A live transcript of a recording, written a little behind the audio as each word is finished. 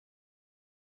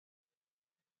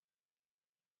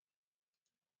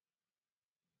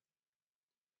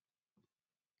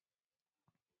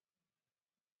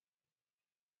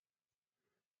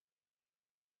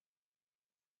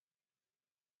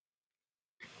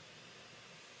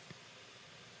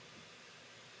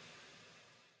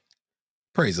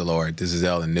Praise the Lord. This is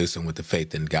Ellen Newsom with the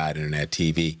Faith and God Internet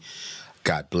TV.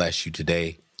 God bless you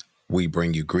today. We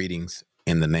bring you greetings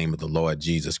in the name of the Lord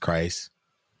Jesus Christ.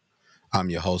 I'm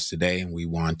your host today, and we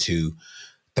want to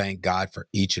thank God for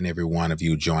each and every one of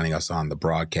you joining us on the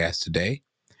broadcast today.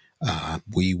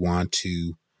 We want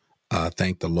to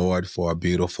thank the Lord for a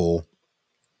beautiful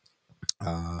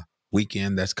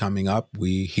weekend that's coming up.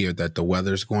 We hear that the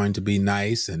weather's going to be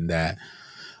nice and that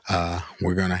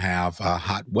we're going to have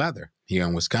hot weather here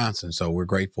in Wisconsin. So we're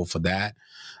grateful for that.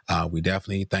 We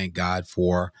definitely thank God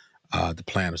for the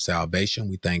plan of salvation.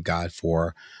 We thank God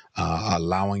for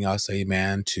allowing us,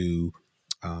 amen, to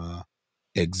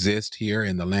exist here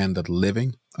in the land of the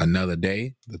living another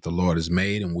day that the Lord has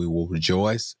made, and we will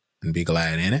rejoice and be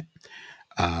glad in it.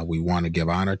 We want to give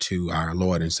honor to our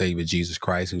Lord and Savior Jesus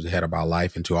Christ, who's the head of our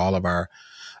life, and to all of our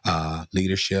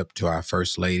leadership, to our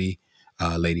First Lady,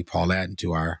 Lady Paulette, and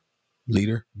to our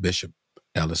leader, Bishop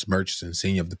Ellis Murchison,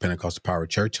 Senior of the Pentecostal Power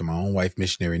Church, to my own wife,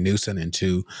 Missionary Newsom, and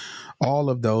to all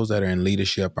of those that are in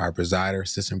leadership, our presider,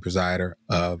 assistant presider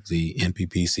of the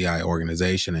NPPCI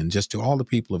organization, and just to all the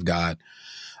people of God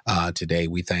today.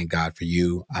 We thank God for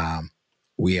you.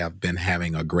 We have been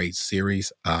having a great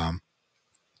series. Want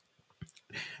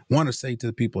to say to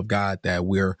the people of God that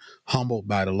we're humbled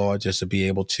by the Lord just to be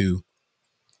able to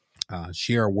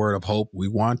share a word of hope. We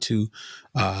want to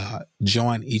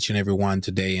join each and every one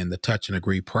today in the Touch and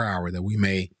Agree prayer hour, that we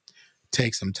may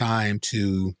take some time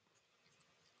to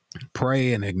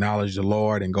pray and acknowledge the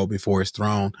Lord and go before his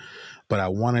throne. But I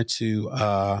wanted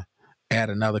to add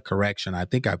another correction. I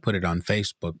think I put it on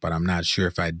Facebook, but I'm not sure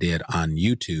if I did on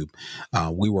YouTube.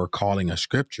 We were calling a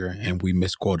scripture and we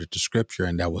misquoted the scripture,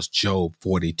 and that was Job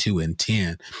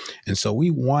 42:10. And so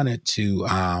we wanted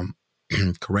to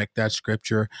correct that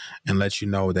scripture and let you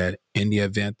know that in the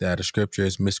event that a scripture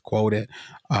is misquoted,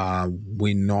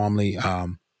 we normally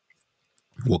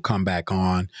will come back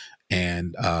on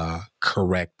and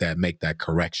correct that, make that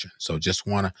correction. So just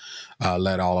want to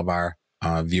let all of our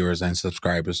viewers and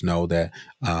subscribers know that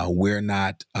we're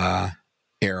not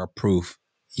error proof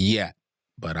yet,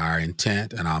 but our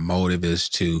intent and our motive is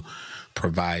to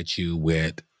provide you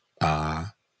with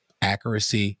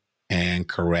accuracy and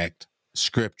correct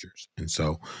scriptures. And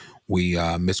so we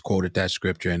misquoted that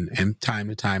scripture, and time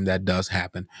to time that does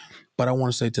happen. But I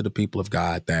want to say to the people of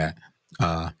God that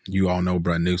you all know,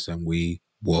 Brother Newsom, we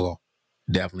will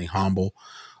definitely humble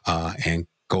and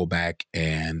go back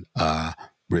and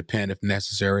repent if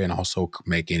necessary, and also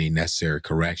make any necessary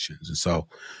corrections. And so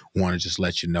want to just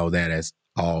let you know that, as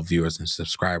all viewers and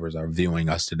subscribers are viewing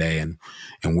us today, and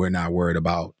we're not worried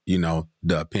about, the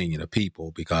opinion of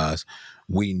people, because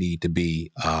we need to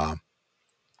be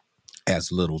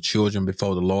as little children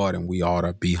before the Lord, and we ought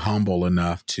to be humble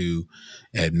enough to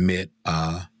admit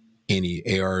any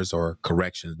errors or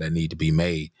corrections that need to be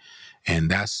made.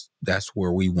 And that's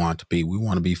where we want to be. We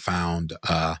want to be found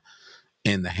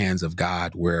in the hands of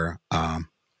God, where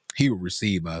he will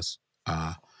receive us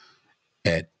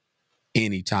at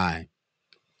any time,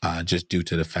 just due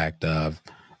to the fact of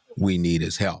we need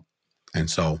his help.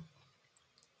 And so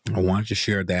I wanted to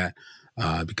share that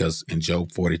because in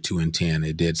Job 42:10,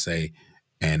 it did say,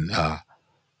 and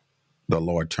the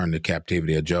Lord turned the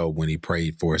captivity of Job when he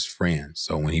prayed for his friends.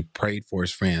 So when he prayed for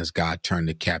his friends, God turned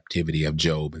the captivity of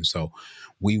Job. And so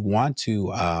we want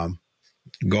to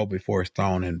go before his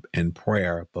throne in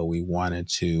prayer, but we wanted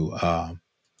to,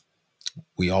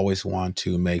 we always want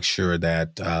to make sure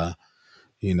that,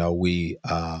 we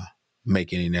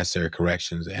make any necessary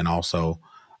corrections, and also,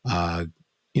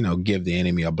 give the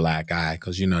enemy a black eye,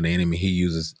 because, the enemy, he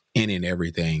uses any and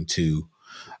everything to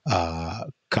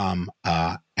come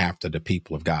after the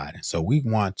people of God. So we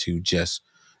want to just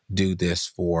do this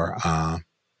for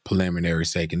preliminary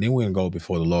sake, and then we're going to go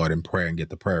before the Lord in prayer and get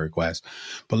the prayer request.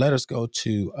 But let us go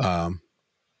to,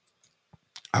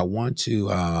 I want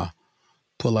to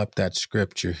pull up that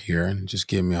scripture here, and just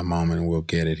give me a moment and we'll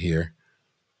get it here.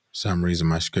 For some reason,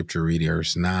 my scripture reader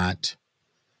is not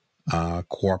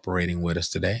cooperating with us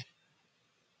today.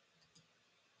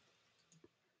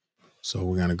 So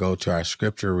we're going to go to our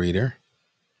scripture reader,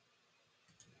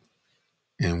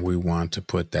 and we want to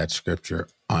put that scripture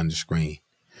on the screen.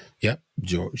 Yep,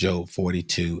 Job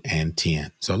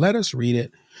 42:10. So let us read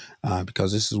it,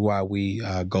 because this is why we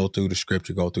go through the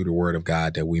scripture, go through the word of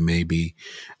God, that we may be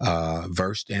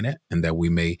versed in it, and that we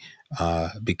may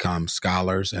become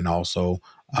scholars, and also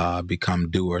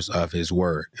become doers of his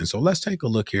word. And so let's take a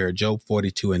look here at Job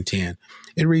 42:10.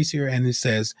 It reads here, and it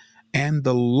says, "And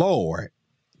the Lord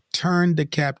turned the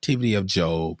captivity of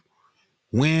Job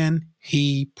when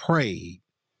he prayed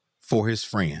for his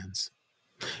friends.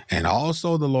 And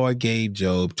also the Lord gave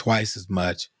Job twice as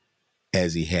much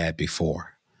as he had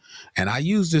before. And I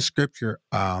used this scripture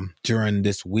during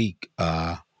this week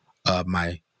of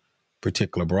my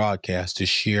particular broadcast to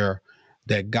share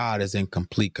that God is in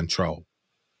complete control.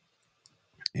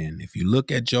 And if you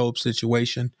look at Job's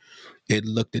situation, it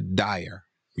looked at dire,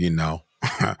 you know,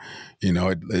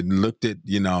 it looked at,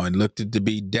 and looked at to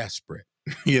be desperate,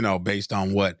 based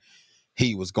on what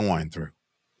he was going through.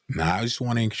 Now, I just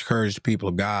want to encourage the people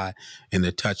of God in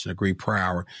the Touch and Agree prayer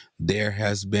hour. There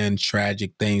has been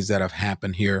tragic things that have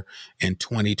happened here in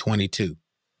 2022.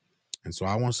 And so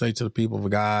I want to say to the people of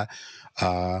God,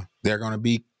 there are going to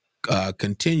be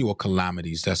continual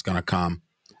calamities that's going to come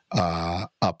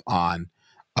up on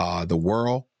the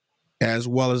world as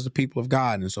well as the people of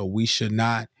God. And so we should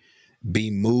not be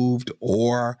moved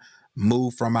or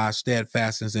move from our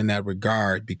steadfastness in that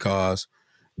regard, because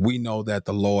we know that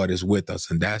the Lord is with us.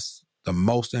 And that's the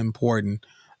most important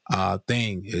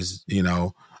thing is,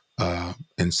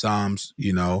 in Psalms,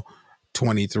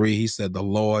 23, he said, the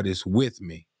Lord is with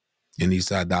me. And he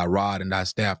said, thy rod and thy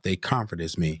staff, they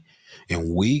comforteth me.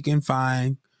 And we can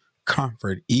find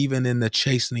comfort even in the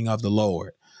chastening of the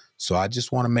Lord. So I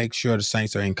just want to make sure the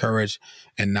saints are encouraged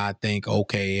and not think,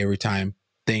 okay, every time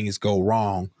things go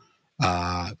wrong,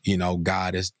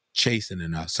 God is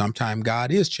chastening us. Sometimes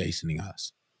God is chastening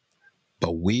us,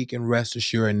 but we can rest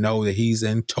assured and know that he's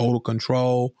in total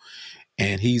control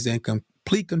and he's in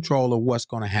complete control of what's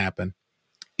going to happen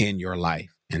in your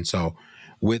life. And so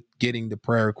with getting the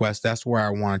prayer request, that's where I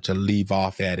wanted to leave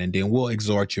off at. And then we'll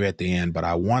exhort you at the end, but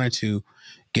I wanted to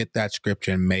get that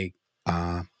scripture and make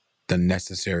the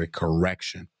necessary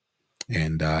correction.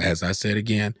 And as I said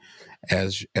again,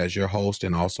 as your host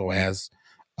and also as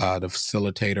the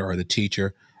facilitator or the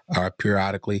teacher,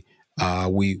 periodically,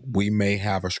 we may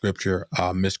have a scripture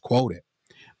misquoted,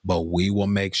 but we will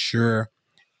make sure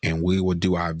and we will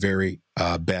do our very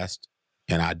best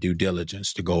and our due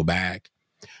diligence to go back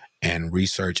and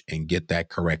research and get that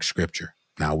correct scripture.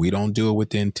 Now, we don't do it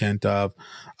with the intent of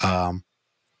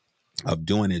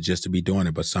doing it just to be doing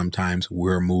it, but sometimes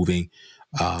we're moving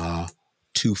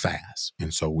too fast.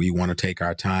 And so we want to take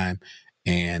our time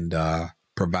and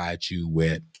provide you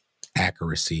with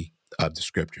accuracy of the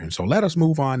scripture. And so let us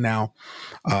move on now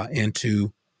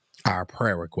into our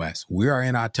prayer requests. We are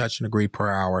in our Touch and Agree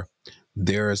prayer hour.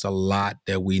 There is a lot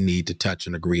that we need to touch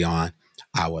and agree on.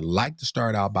 I would like to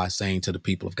start out by saying to the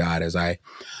people of God, as I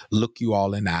look you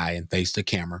all in the eye and face the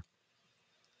camera,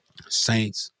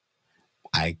 saints,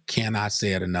 I cannot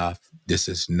say it enough. This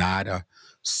is not a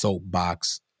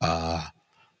soapbox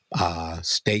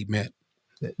statement.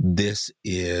 This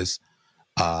is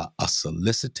a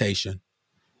solicitation.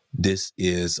 This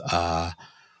is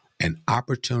an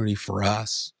opportunity for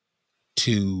us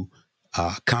to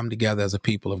come together as a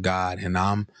people of God. And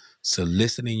I'm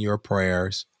soliciting your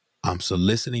prayers. I'm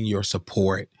soliciting your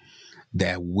support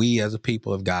that we as a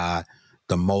people of God,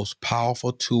 the most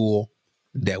powerful tool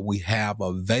that we have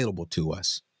available to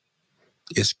us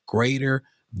is greater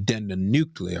than the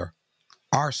nuclear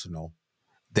arsenal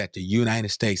that the United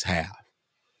States have.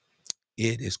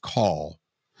 It is called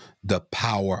the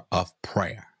power of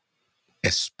prayer,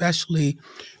 especially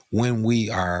when we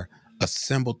are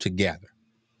assembled together.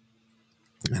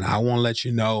 And I want to let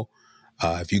you know,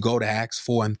 if you go to Acts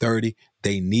 4:30,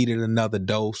 they needed another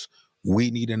dose. We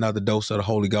need another dose of the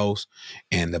Holy Ghost.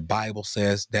 And the Bible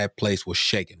says that place was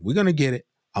shaken. We're going to get it.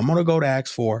 I'm going to go to Acts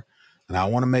 4, and I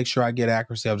want to make sure I get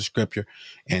accuracy of the scripture.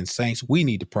 And saints, we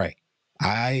need to pray.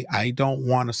 I don't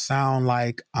want to sound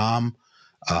like I'm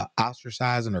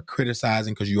ostracizing or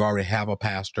criticizing, because you already have a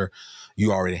pastor,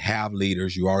 you already have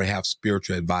leaders, you already have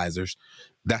spiritual advisors.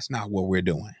 That's not what we're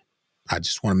doing. I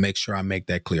just want to make sure I make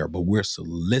that clear. But we're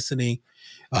soliciting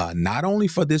not only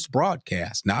for this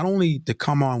broadcast, not only to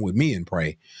come on with me and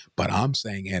pray, but I'm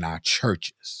saying in our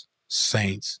churches,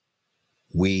 saints,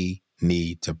 we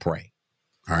need to pray.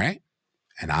 All right.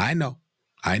 And I know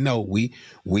we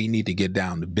need to get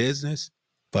down to business.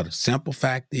 But the simple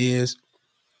fact is,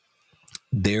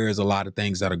 there is a lot of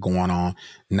things that are going on,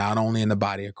 not only in the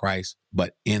body of Christ,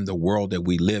 but in the world that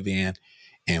we live in.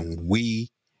 And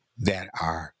we that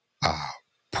are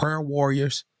prayer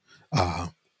warriors,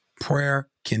 prayer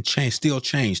can still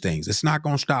change things. It's not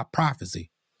going to stop prophecy.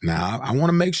 Now, I want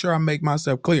to make sure I make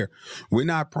myself clear. We're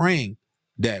not praying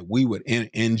that we would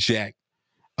inject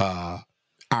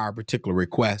our particular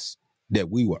requests, that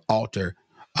we would alter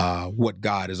what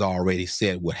God has already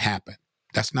said would happen.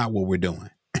 That's not what we're doing.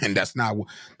 And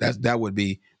that would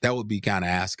be kind of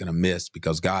asking amiss,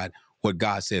 because what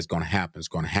God says is going to happen is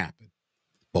going to happen.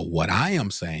 But what I am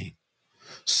saying,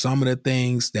 some of the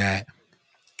things that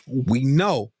we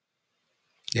know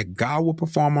that God will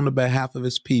perform on the behalf of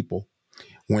his people,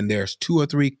 when there's two or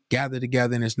three gathered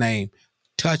together in his name,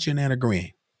 touching and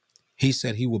agreeing, he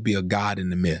said he will be a God in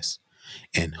the midst.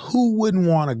 And who wouldn't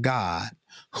want a God?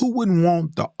 Who wouldn't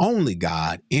want the only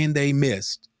God in their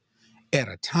midst at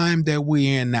a time that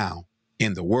we're in now,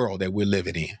 in the world that we're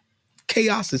living in?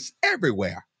 Chaos is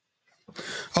everywhere.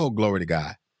 Oh, glory to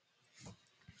God.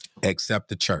 Except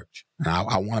the church. And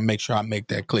I want to make sure I make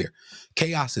that clear.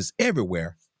 Chaos is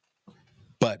everywhere,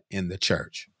 but in the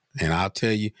church. And I'll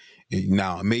tell you,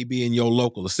 now, it may be in your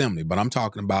local assembly, but I'm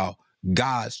talking about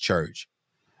God's church.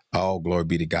 Oh, glory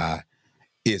be to God.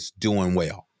 It's doing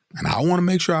well. And I want to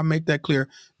make sure I make that clear.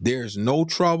 There's no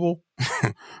trouble.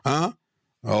 Huh?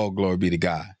 Oh, glory be to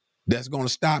God. That's going to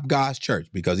stop God's church,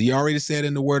 because he already said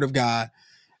in the word of God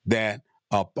that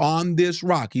upon this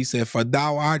rock, he said, for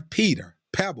thou art Peter,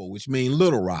 pebble, which means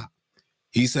little rock.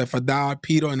 He said, for thou art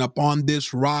Peter, and upon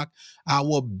this rock I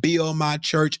will build my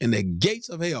church, and the gates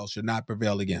of hell should not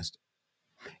prevail against it.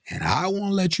 And I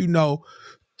want to let you know,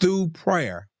 through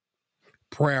prayer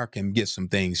can get some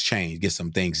things changed, get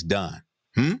some things done.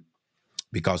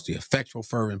 Because the effectual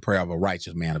fervent prayer of a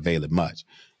righteous man availeth much.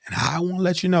 And I want to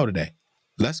let you know today,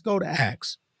 let's go to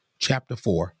Acts chapter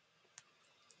 4.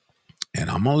 And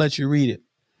I'm going to let you read it.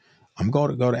 I'm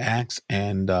going to go to Acts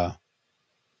and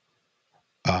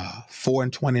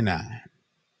 4:29.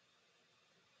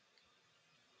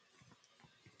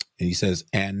 And he says,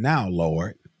 and now,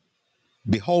 Lord,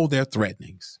 behold their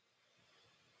threatenings,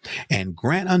 and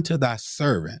grant unto thy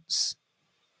servants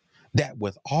that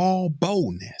with all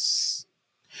boldness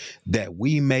that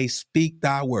we may speak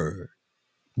thy word.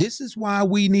 This is why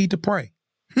we need to pray.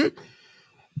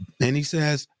 And he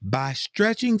says, by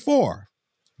stretching forth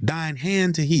thine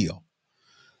hand to heal.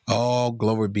 Oh,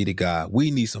 glory be to God.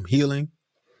 We need some healing.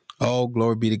 Oh,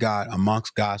 glory be to God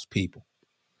amongst God's people,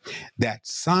 that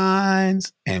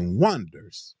signs and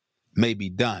wonders may be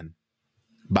done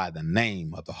by the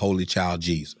name of the Holy Child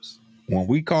Jesus. When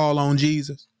we call on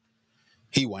Jesus,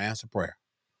 he will answer prayer.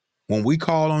 When we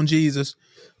call on Jesus,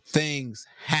 things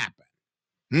happen.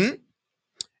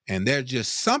 And there's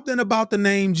just something about the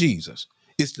name Jesus.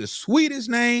 It's the sweetest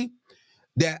name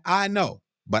that I know.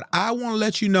 But I want to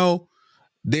let you know,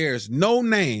 there's no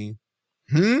name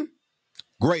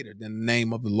greater than the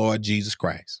name of the Lord Jesus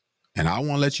Christ. And I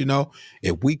want to let you know,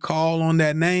 if we call on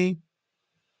that name,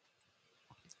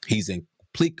 he's in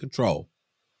complete control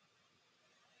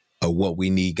of what we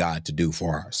need God to do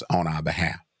for us on our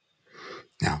behalf.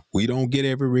 Now, we don't get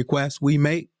every request we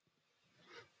make,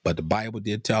 but the Bible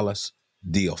did tell us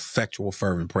the effectual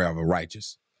fervent prayer of a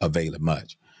righteous availeth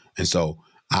much. And so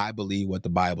I believe what the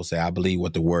Bible says. I believe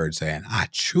what the word says. And I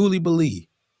truly believe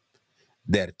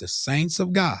that if the saints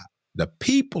of God, the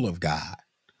people of God,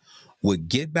 would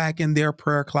get back in their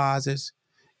prayer closets,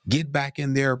 get back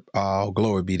in their,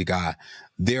 glory be to God,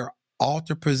 their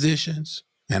altar positions.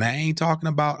 And I ain't talking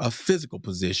about a physical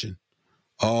position.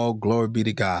 Oh, glory be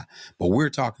to God. But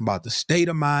we're talking about the state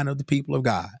of mind of the people of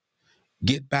God.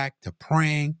 Get back to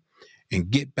praying and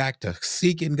get back to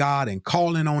seeking God and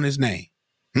calling on his name.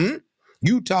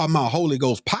 You talking about Holy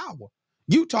Ghost power.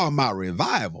 You talking about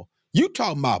revival. You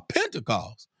talking about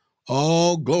Pentecost.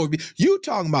 Oh, glory be. You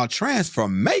talking about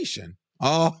transformation.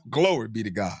 Oh, glory be to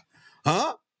God.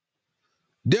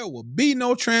 There will be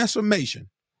no transformation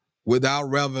without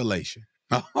revelation.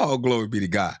 Oh, glory be to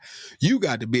God. You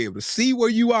got to be able to see where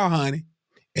you are, honey,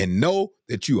 and know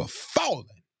that you are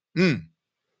falling.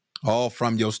 All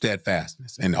from your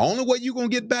steadfastness. And the only way you're going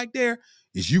to get back there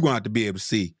is you're going to have to be able to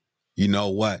see, you know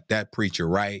what, that preacher,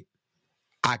 right?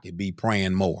 I could be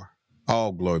praying more.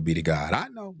 Oh, glory be to God. I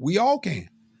know we all can.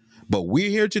 But we're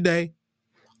here today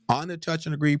on the Touch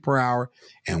and Agree Per Hour,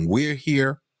 and we're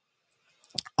here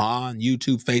on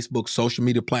YouTube, Facebook, social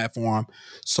media platform.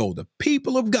 So the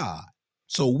people of God,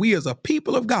 so we as a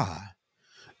people of God,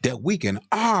 that we can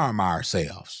arm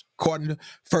ourselves. According to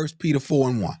 1 Peter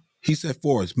 4:1, he said,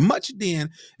 for as much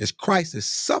then as Christ has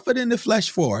suffered in the flesh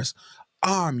for us,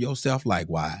 arm yourself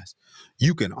likewise.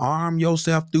 You can arm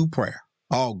yourself through prayer.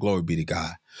 All glory be to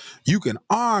God. You can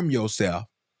arm yourself.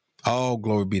 All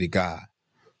glory be to God.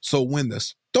 So when the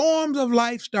storms of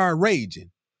life start raging,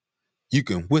 you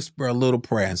can whisper a little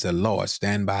prayer and say, Lord,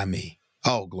 stand by me.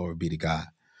 Oh, glory be to God.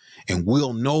 And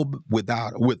we'll know with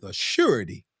a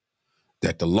surety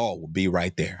that the Lord will be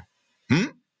right there.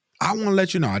 I want to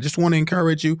let you know. I just want to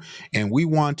encourage you. And we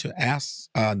want to ask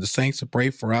the saints to pray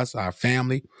for us, our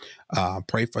family,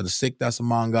 pray for the sick that's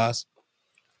among us,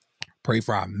 pray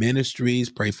for our ministries,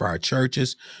 pray for our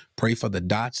churches, pray for the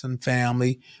Dotson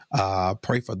family,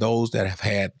 pray for those that have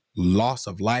had loss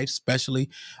of life, especially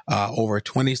over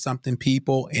 20-something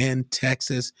people in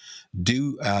Texas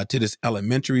due to this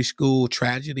elementary school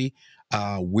tragedy.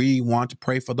 We want to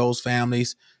pray for those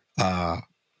families. I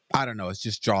don't know. It's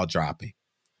just jaw dropping.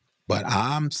 But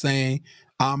I'm saying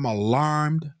I'm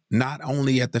alarmed not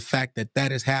only at the fact that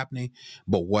that is happening,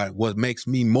 but what makes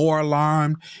me more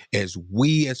alarmed is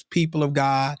we as people of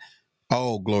God.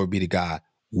 Oh, glory be to God.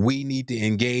 We need to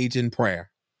engage in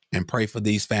prayer and pray for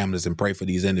these families and pray for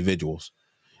these individuals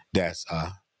that's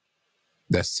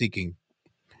seeking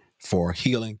for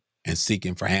healing and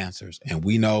seeking for answers. And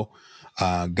we know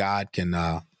God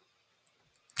can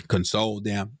console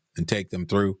them and take them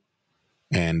through.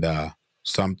 And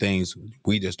some things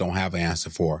we just don't have an answer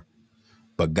for.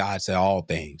 But God said all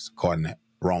things, according to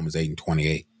Romans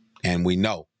 8:28. And we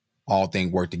know all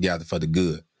things work together for the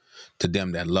good to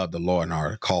them that love the Lord and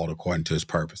are called according to his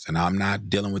purpose. And I'm not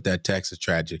dealing with that Texas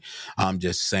tragedy. I'm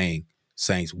just saying,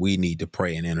 saints, we need to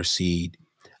pray and intercede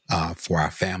for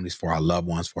our families, for our loved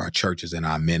ones, for our churches and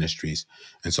our ministries.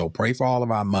 And so pray for all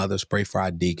of our mothers, pray for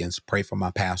our deacons, pray for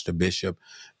my pastor, Bishop,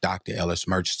 Dr. Ellis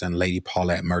Murchison, Lady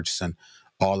Paulette Murchison,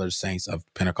 all of the saints of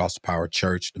Pentecostal Power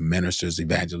Church, the ministers,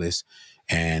 evangelists,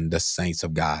 and the saints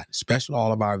of God, especially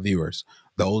all of our viewers,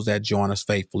 those that join us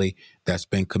faithfully, that's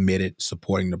been committed,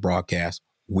 supporting the broadcast.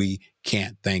 We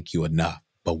can't thank you enough,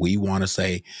 but we want to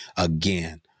say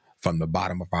again, from the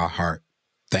bottom of our heart,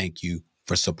 thank you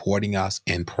for supporting us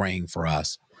and praying for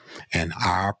us. And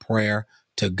our prayer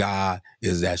to God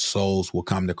is that souls will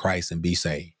come to Christ and be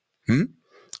saved.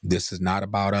 This is not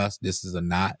about us. This is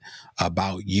not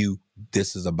about you.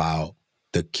 This is about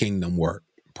the kingdom work.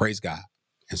 Praise God.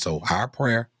 And so our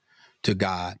prayer to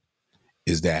God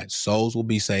is that souls will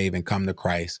be saved and come to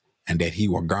Christ, and that he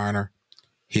will garner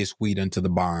his wheat into the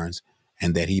barns,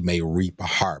 and that he may reap a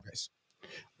harvest.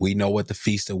 We know what the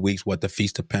Feast of Weeks, what the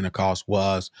Feast of Pentecost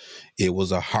was. It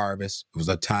was a harvest. It was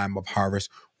a time of harvest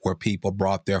where people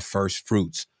brought their first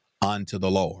fruits unto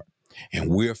the Lord. And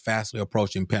we're fastly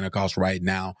approaching Pentecost right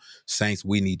now. Saints,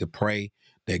 we need to pray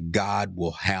that God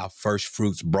will have first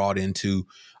fruits brought into,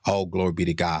 oh, glory be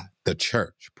to God, the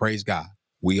church. Praise God.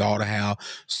 We ought to have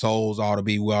souls, we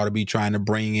ought to be trying to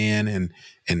bring in and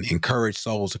encourage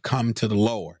souls to come to the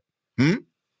Lord.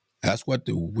 That's what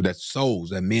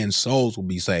that men's souls will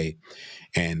be saved.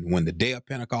 And when the day of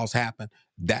Pentecost happened,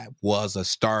 that was a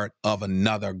start of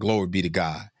another, glory be to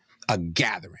God, a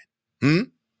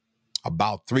gathering.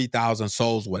 About 3,000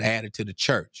 souls were added to the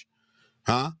church.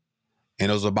 And it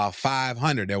was about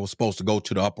 500 that was supposed to go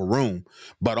to the upper room,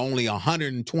 but only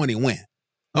 120 went.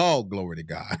 Oh, glory to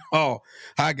God. Oh,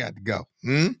 I got to go.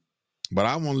 But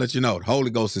I want to let you know the Holy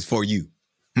Ghost is for you.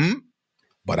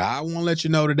 But I want to let you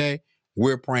know today,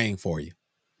 we're praying for you.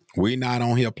 We're not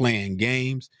on here playing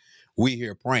games. We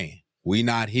here praying. We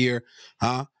not here,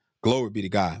 glory be to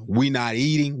God. We not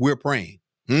eating, we're praying.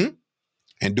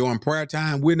 And during prayer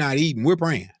time, we're not eating, we're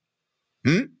praying.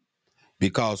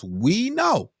 Because we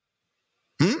know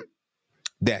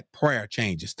that prayer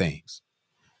changes things.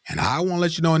 And I want to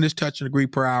let you know in this Touch and Agree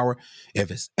prayer hour,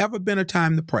 if it's ever been a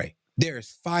time to pray, there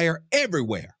is fire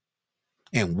everywhere.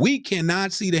 And we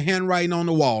cannot see the handwriting on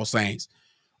the wall, saints.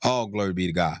 Oh, glory be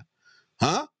to God.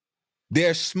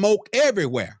 There's smoke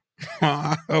everywhere.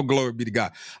 Oh, glory be to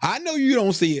God. I know you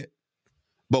don't see it,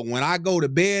 but when I go to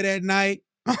bed at night,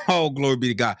 oh, glory be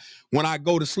to God. When I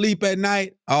go to sleep at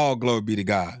night, oh, glory be to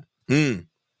God.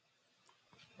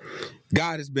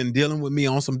 God has been dealing with me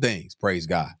on some things, praise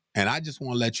God. And I just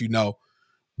want to let you know,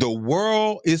 the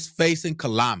world is facing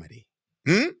calamity.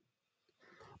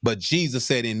 But Jesus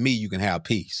said, in me, you can have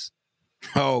peace.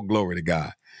 Oh, glory to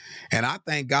God. And I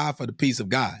thank God for the peace of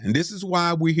God. And this is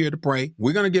why we're here to pray.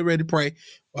 We're going to get ready to pray.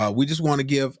 We just want to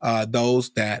give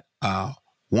those that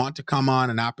want to come on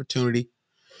an opportunity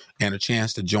and a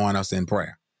chance to join us in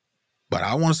prayer. But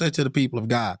I want to say to the people of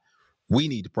God, we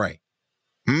need to pray.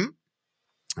 And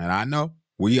I know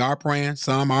we are praying.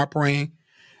 Some are praying.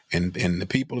 And the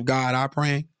people of God are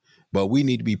praying. But we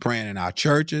need to be praying in our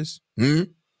churches. And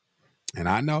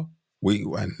I know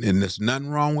and there's nothing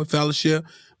wrong with fellowship,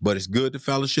 but it's good to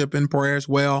fellowship in prayer as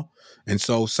well. And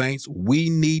so, saints, we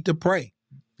need to pray.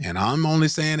 And I'm only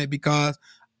saying it because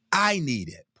I need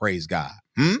it. Praise God.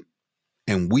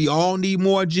 And we all need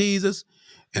more Jesus.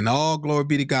 And all glory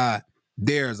be to God.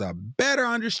 There's a better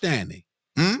understanding.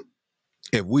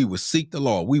 If we would seek the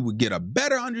Lord, we would get a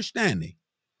better understanding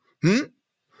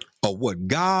of what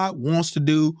God wants to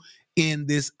do in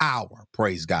this hour.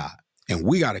 Praise God. And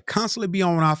we got to constantly be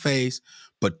on our face,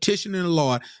 petitioning the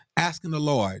Lord, asking the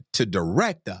Lord to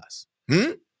direct us.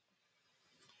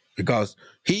 Because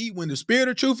when the Spirit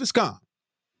of truth is come,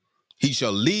 he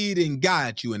shall lead and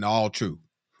guide you in all truth.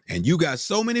 And you got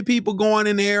so many people going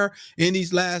in there in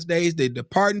these last days. They're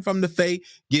departing from the faith,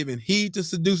 giving heed to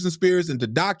seducing spirits and to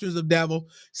doctrines of devil,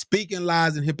 speaking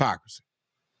lies and hypocrisy.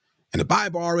 And the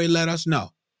Bible already let us know.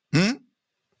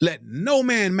 Let no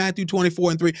man, Matthew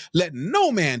 24:3, let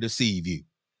no man deceive you.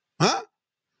 Huh?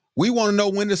 We want to know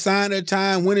when the sign of the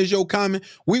time, when is your coming.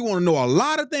 We want to know a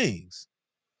lot of things.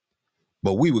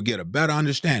 But we would get a better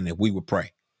understanding if we would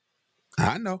pray.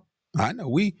 I know.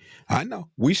 We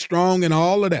strong in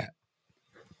all of that.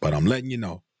 But I'm letting you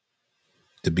know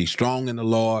to be strong in the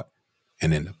Lord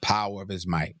and in the power of his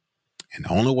might. And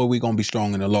the only way we're going to be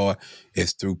strong in the Lord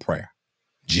is through prayer.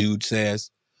 Jude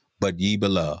says, but ye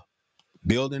beloved,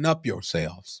 building up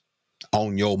yourselves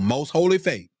on your most holy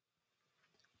faith,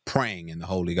 praying in the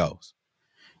Holy Ghost.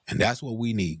 And that's what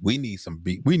we need. We need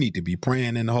to be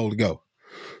praying in the Holy Ghost.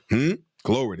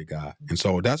 Glory to God. And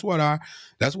so that's what our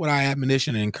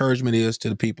admonition and encouragement is to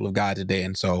the people of God today.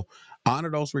 And so honor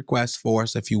those requests for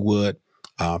us, if you would.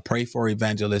 Pray for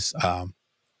evangelist Portia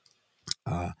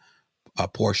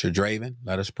Draven.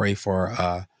 Let us pray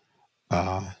for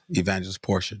evangelist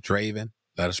Portia Draven.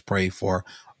 Let us pray for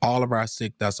all of our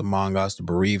sick that's among us, the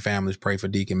bereaved families. Pray for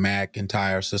Deacon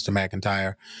McIntyre, Sister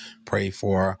McIntyre. Pray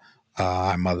for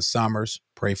our Mother Summers.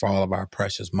 Pray for all of our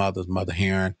precious mothers, Mother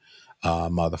Heron,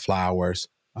 Mother Flowers.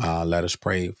 Let us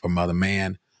pray for Mother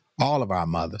Man, all of our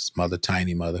mothers, Mother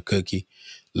Tiny, Mother Cookie.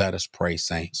 Let us pray,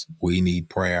 saints. We need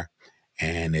prayer.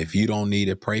 And if you don't need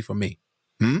it, pray for me.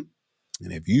 And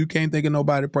if you can't think of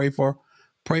nobody to pray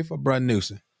for Brother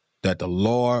Newsom, that the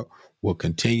Lord will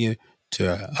continue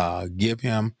to give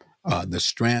him the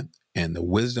strength and the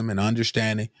wisdom and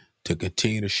understanding to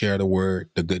continue to share the word,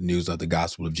 the good news of the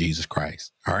gospel of Jesus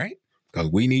Christ. All right?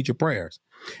 Because we need your prayers.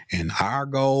 And our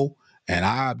goal and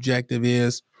our objective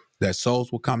is that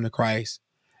souls will come to Christ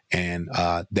and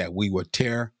that we will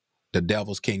tear the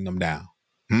devil's kingdom down.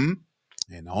 And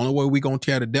the only way we're going to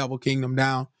tear the devil's kingdom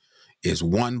down is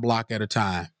one block at a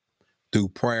time through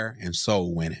prayer and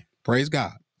soul winning. Praise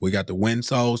God. We got to win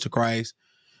souls to Christ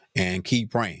and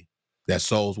keep praying that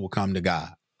souls will come to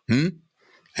God.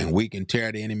 And we can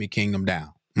tear the enemy kingdom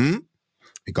down.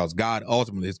 Because God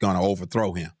ultimately is going to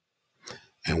overthrow him.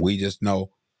 And we just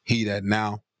know he that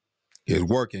now is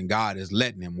working, God is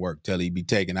letting him work till he be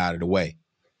taken out of the way.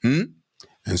 And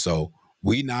so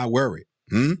we not worried.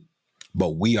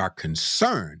 But we are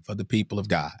concerned for the people of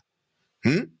God.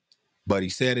 But he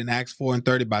said in Acts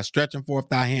 4:30, by stretching forth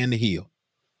thy hand to heal,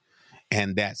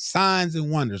 and that signs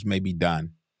and wonders may be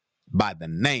done by the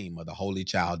name of the Holy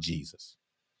Child Jesus.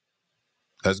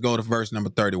 Let's go to verse number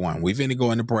 31. We're finna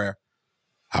go into prayer.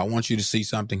 I want you to see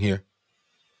something here.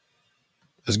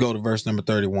 Let's go to verse number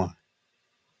 31.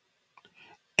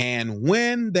 And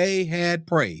when they had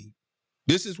prayed,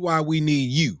 this is why we need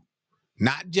you,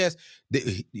 not just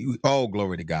oh,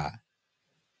 glory to God.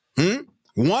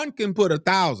 One can put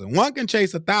 1,000, one can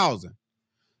chase 1,000,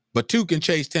 but two can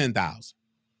chase 10,000.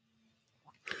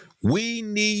 We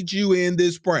need you in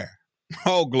this prayer.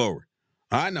 Oh, glory.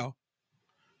 I know.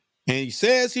 And he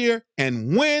says here,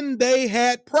 and when they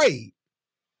had prayed,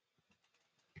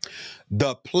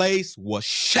 the place was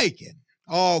shaken.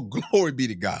 Oh, glory be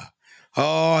to God.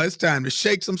 Oh, it's time to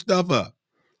shake some stuff up.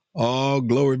 Oh,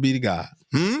 glory be to God.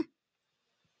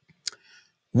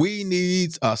 We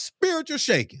need a spiritual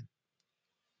shaking.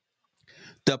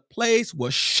 The place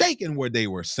was shaken where they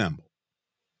were assembled.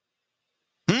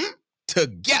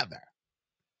 Together.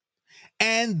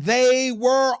 And they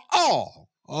were all.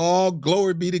 Oh,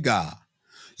 glory be to God.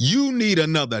 You need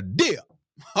another dip.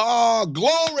 Oh,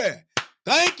 glory.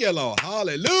 Thank you, Lord.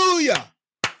 Hallelujah.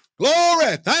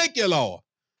 Glory. Thank you, Lord.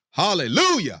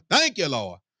 Hallelujah. Thank you,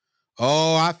 Lord.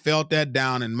 Oh, I felt that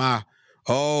down in my,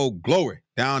 oh, glory,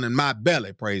 down in my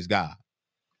belly. Praise God.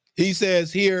 He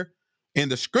says here in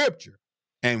the scripture,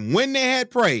 and when they had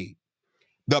prayed,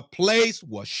 the place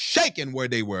was shaken where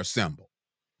they were assembled.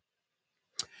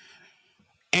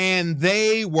 And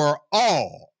they were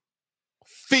all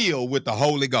filled with the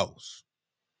Holy Ghost.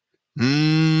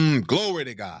 Glory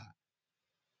to God.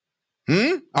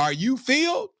 Are you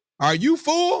filled? Are you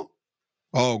full?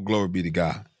 Oh, glory be to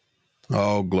God.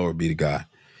 Oh, glory be to God.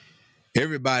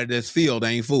 Everybody that's filled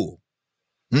ain't full.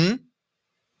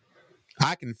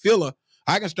 I can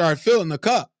start filling the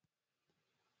cup,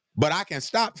 but I can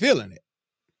stop filling it.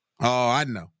 Oh, I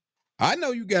know. I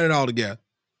know you got it all together.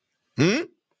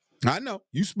 I know.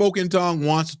 You spoke in tongue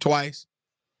once or twice.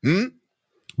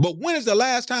 But when is the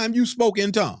last time you spoke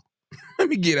in tongue? Let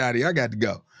me get out of here. I got to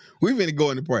go. We're going to go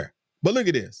into prayer. But look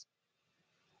at this.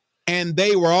 And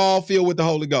they were all filled with the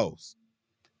Holy Ghost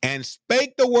and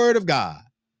spake the word of God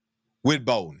with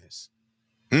boldness.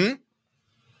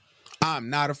 I'm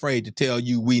not afraid to tell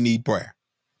you we need prayer.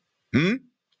 And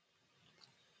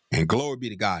glory be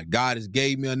to God. God has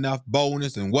gave me enough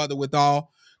boldness and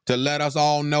wherewithal to let us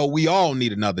all know we all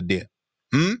need another dip.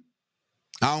 I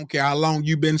don't care how long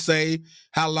you've been saved,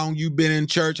 how long you've been in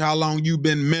church, how long you've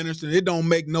been ministering. It don't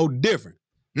make no difference.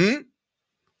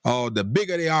 Oh, the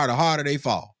bigger they are, the harder they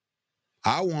fall.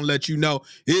 I want to let you know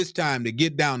it's time to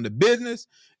get down to business,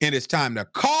 and it's time to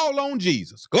call on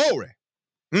Jesus. Glory.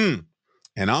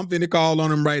 And I'm finna call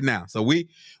on him right now. So we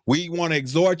want to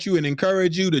exhort you and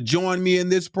encourage you to join me in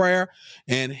this prayer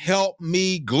and help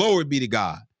me. Glory be to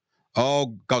God. Oh,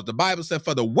 because the Bible said,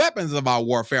 for the weapons of our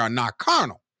warfare are not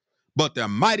carnal, but they're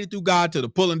mighty through God to the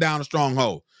pulling down of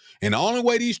strongholds. And the only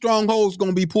way these strongholds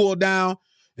going to be pulled down,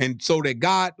 and so that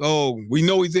God, we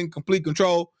know he's in complete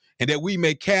control, and that we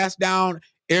may cast down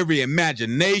every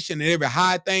imagination and every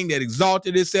high thing that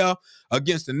exalted itself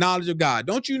against the knowledge of God.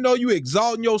 Don't you know you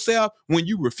exalting yourself when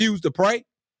you refuse to pray?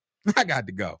 I got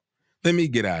to go. Let me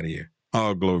get out of here.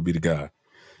 Oh, glory be to God.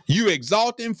 You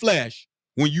exalt in flesh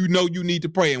when you know you need to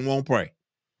pray and won't pray.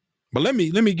 But let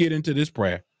me get into this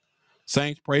prayer.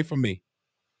 Saints, pray for me.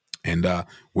 And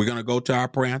we're going to go to our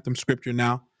prayer anthem scripture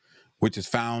now, which is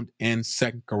found in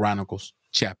 2 Chronicles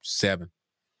chapter 7,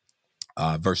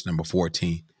 verse number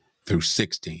 14 through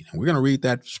 16. And we're going to read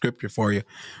that scripture for you.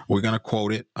 We're going to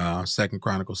quote it, 2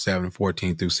 Chronicles 7,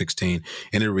 14 through 16.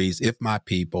 And it reads, if my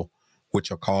people,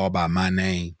 which are called by my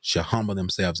name, shall humble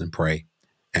themselves and pray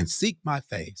and seek my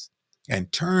face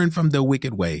and turn from their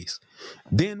wicked ways,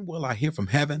 then will I hear from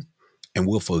heaven and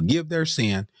will forgive their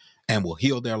sin and will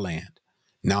heal their land.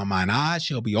 Now mine eyes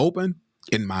shall be open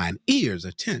and mine ears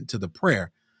attend to the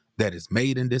prayer that is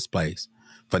made in this place.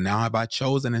 For now have I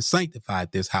chosen and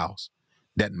sanctified this house,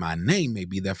 that my name may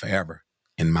be there forever,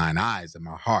 and mine eyes and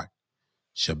my heart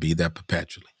shall be there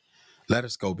perpetually. Let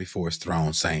us go before his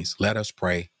throne, saints. Let us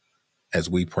pray as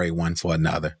we pray one for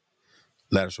another.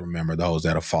 Let us remember those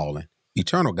that are fallen.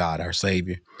 Eternal God, our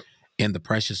Savior, in the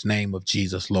precious name of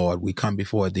Jesus, Lord, we come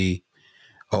before thee,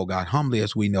 oh God, humbly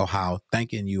as we know how,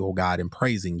 thanking you, oh God, and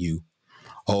praising you,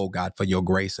 oh God, for your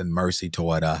grace and mercy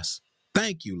toward us.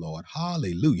 Thank you, Lord.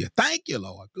 Hallelujah. Thank you,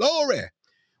 Lord. Glory.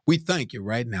 We thank you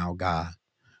right now, God,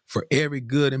 for every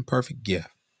good and perfect gift.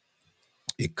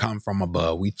 It come from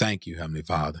above. We thank you, Heavenly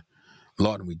Father.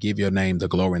 Lord, and we give your name the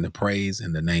glory and the praise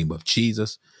in the name of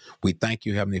Jesus. We thank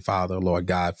you, Heavenly Father, Lord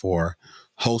God, for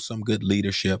wholesome, good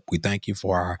leadership. We thank you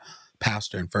for our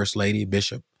pastor and first lady,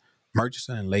 Bishop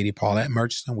Murchison and Lady Paulette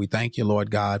Murchison. We thank you,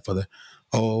 Lord God, for the,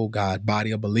 oh God,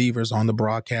 body of believers on the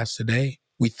broadcast today.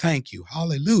 We thank you.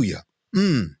 Hallelujah.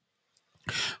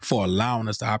 For allowing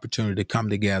us the opportunity to come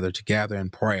together in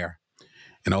prayer.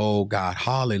 And oh God,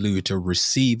 hallelujah, to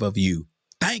receive of you.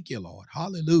 Thank you, Lord.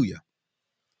 Hallelujah.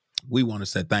 We want to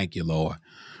say thank you, Lord,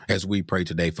 as we pray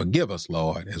today. Forgive us,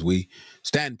 Lord, as we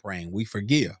stand praying. We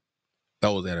forgive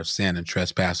those that have sinned and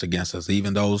trespassed against us,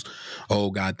 even those,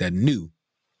 oh God, that knew,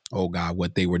 oh God,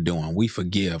 what they were doing. We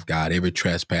forgive, God, every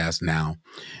trespass now.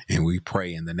 And we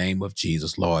pray in the name of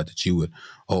Jesus, Lord, that you would,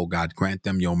 oh God, grant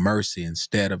them your mercy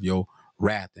instead of your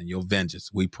wrath and your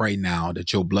vengeance. We pray now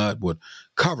that your blood would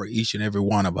cover each and every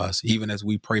one of us, even as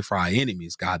we pray for our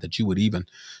enemies, God, that you would even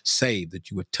save, that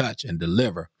you would touch and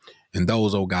deliver. And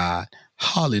those, oh God,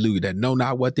 hallelujah, that know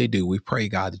not what they do, we pray,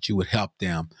 God, that you would help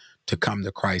them to come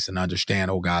to Christ and understand,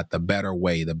 oh God, the better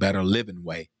way, the better living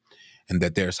way, and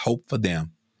that there's hope for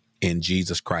them. In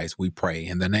Jesus Christ, we pray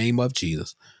in the name of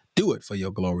Jesus. Do it for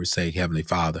your glory's sake, Heavenly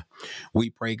Father. We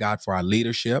pray, God, for our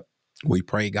leadership. We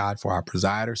pray, God, for our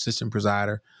presider, system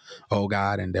presider, oh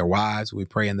God, and their wives. We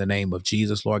pray in the name of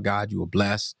Jesus, Lord God, you will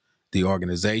bless the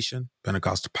organization,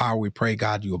 Pentecostal Power. We pray,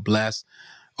 God, you will bless,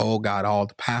 oh God, all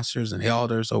the pastors and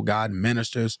elders, oh God,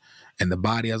 ministers, and the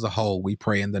body as a whole. We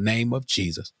pray in the name of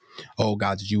Jesus, oh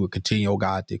God, that you would continue, oh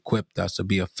God, to equip us to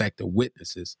be effective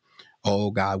witnesses, oh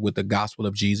God, with the gospel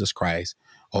of Jesus Christ.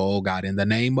 Oh God, in the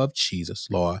name of Jesus,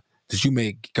 Lord, that you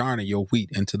may garner your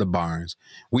wheat into the barns.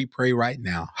 We pray right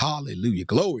now. Hallelujah.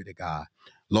 Glory to God.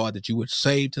 Lord, that you would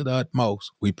save to the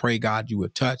utmost. We pray, God, you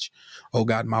would touch, oh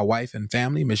God, my wife and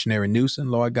family, Missionary Newsom,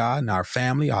 Lord God, and our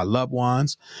family, our loved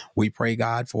ones. We pray,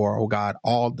 God, for, oh God,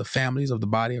 all the families of the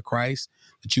body of Christ,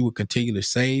 that you would continue to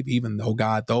save, even, oh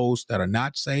God, those that are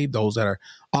not saved, those that are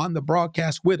on the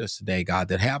broadcast with us today, God,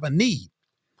 that have a need.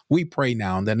 We pray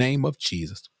now in the name of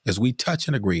Jesus, as we touch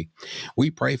and agree.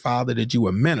 We pray, Father, that you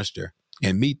will minister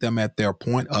and meet them at their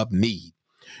point of need.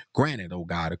 Granted, oh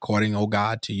God, according, oh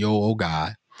God, to your, oh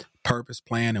God, purpose,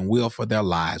 plan, and will for their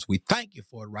lives. We thank you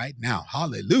for it right now.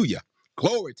 Hallelujah.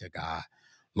 Glory to God.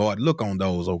 Lord, look on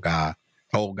those, oh God,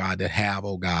 that have,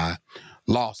 oh God,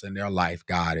 loss in their life,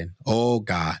 God. And, oh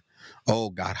God, Oh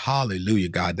God, hallelujah,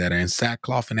 God, that are in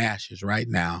sackcloth and ashes right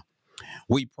now.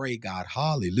 We pray, God,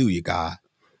 hallelujah, God.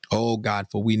 Oh God,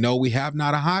 for we know we have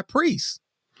not a high priest,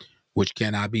 which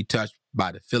cannot be touched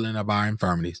by the feeling of our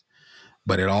infirmities,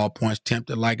 but at all points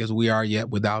tempted like as we are, yet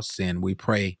without sin. We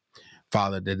pray,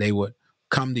 Father, that they would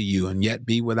come to you and yet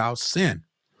be without sin.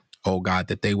 Oh God,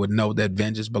 that they would know that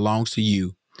vengeance belongs to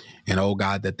you. And oh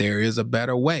God, that there is a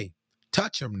better way.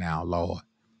 Touch them now, Lord,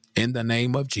 in the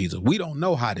name of Jesus. We don't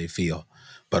know how they feel,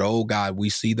 but oh God, we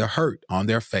see the hurt on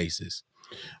their faces.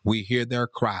 We hear their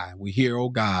cry. We hear, oh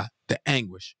God, the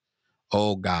anguish,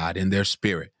 oh God, in their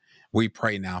spirit. We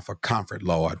pray now for comfort,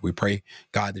 Lord. We pray,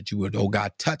 God, that you would, oh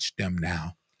God, touch them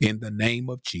now in the name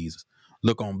of Jesus.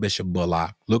 Look on Bishop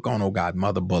Bullock. Look on, oh God,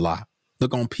 Mother Bullock.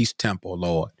 Look on Peace Temple,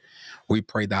 Lord. We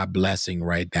pray thy blessing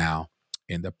right now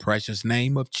in the precious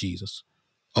name of Jesus.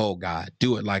 Oh God,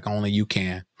 do it like only you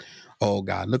can. Oh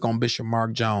God, look on Bishop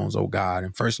Mark Jones, oh God,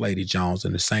 and First Lady Jones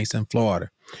and the saints in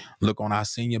Florida. Look on our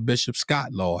senior Bishop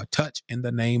Scott, Lord. Touch in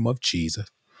the name of Jesus.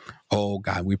 Oh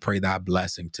God, we pray thy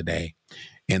blessing today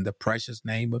in the precious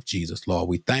name of Jesus, Lord.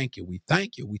 We thank you. We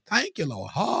thank you. We thank you,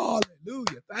 Lord.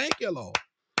 Hallelujah. Thank you, Lord.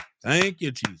 Thank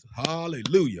you, Jesus.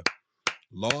 Hallelujah.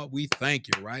 Lord, we thank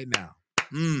you right now.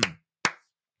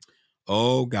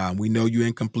 Oh God, we know you're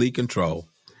in complete control.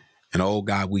 And oh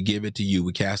God, we give it to you.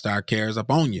 We cast our cares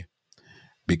upon you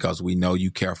because we know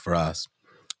you care for us.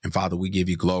 And Father, we give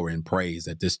you glory and praise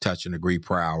at this touch and agree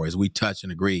prayer hour. As we touch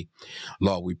and agree,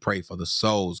 Lord, we pray for the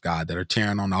souls, God, that are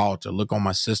tearing on the altar. Look on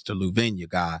my sister Luvinia,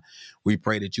 God. We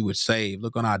pray that you would save.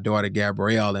 Look on our daughter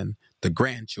Gabrielle and the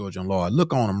grandchildren, Lord.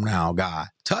 Look on them now, God.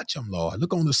 Touch them, Lord.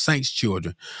 Look on the saints'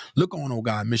 children. Look on, oh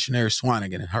God, missionary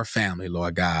Swanigan and her family,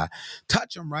 Lord God.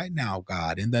 Touch them right now,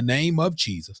 God, in the name of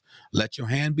Jesus. Let your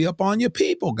hand be upon your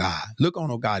people, God. Look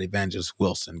on, oh God, Evangelist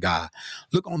Wilson, God.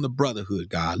 Look on the brotherhood,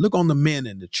 God. Look on the men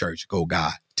in the church, go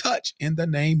God. Touch in the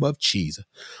name of Jesus.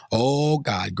 Oh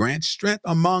God, grant strength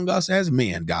among us as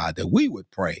men, God, that we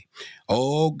would pray.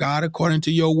 Oh God, according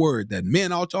to your word, that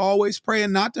men ought to always pray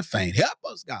and not to faint. Help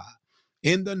us, God,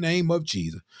 in the name of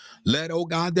Jesus. Let, oh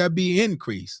God, there be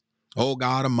increase. Oh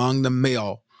God, among the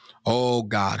male. Oh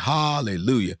God,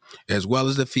 hallelujah, as well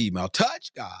as the female.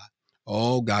 Touch, God.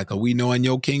 Oh God, because we know in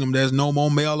your kingdom there's no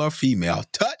more male or female.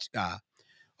 Touch, God.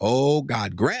 Oh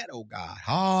God, grant, oh God,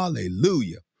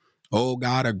 hallelujah. Oh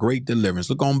God, a great deliverance.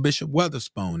 Look on Bishop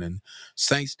Weatherspoon and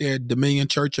Saints there at Dominion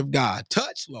Church of God.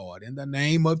 Touch, Lord, in the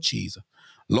name of Jesus.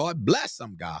 Lord, bless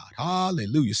them, God.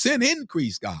 Hallelujah. Send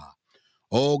increase, God.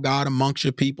 Oh God, amongst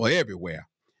your people everywhere.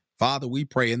 Father, we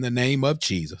pray in the name of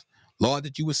Jesus, Lord,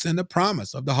 that you would send the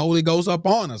promise of the Holy Ghost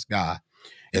upon us, God,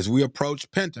 as we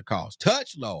approach Pentecost.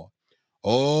 Touch, Lord.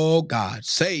 Oh God,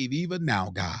 save even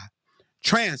now, God.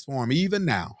 Transform even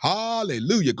now.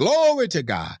 Hallelujah. Glory to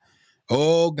God.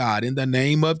 Oh God, in the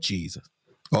name of Jesus.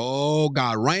 Oh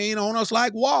God, rain on us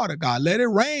like water. God, let it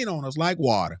rain on us like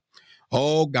water.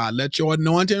 Oh God, let your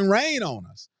anointing rain on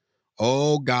us.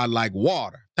 Oh God, like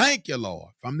water. Thank you,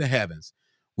 Lord, from the heavens.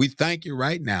 We thank you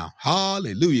right now.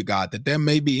 Hallelujah, God, that there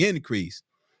may be increase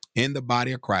in the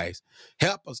body of Christ.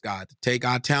 Help us, God, to take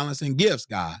our talents and gifts,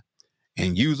 God,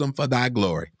 and use them for thy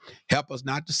glory. Help us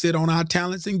not to sit on our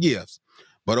talents and gifts,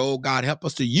 but, oh God, help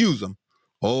us to use them,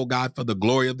 oh God, for the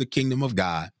glory of the kingdom of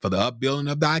God, for the upbuilding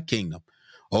of thy kingdom.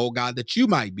 Oh God, that you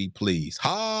might be pleased.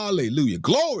 Hallelujah.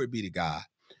 Glory be to God.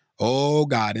 Oh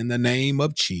God, in the name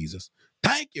of Jesus.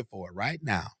 Thank you for it right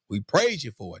now. We praise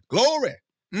you for it. Glory.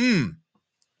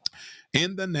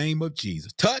 In the name of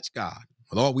Jesus. Touch, God.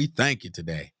 Lord, we thank you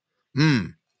today.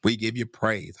 We give you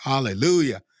praise.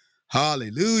 Hallelujah.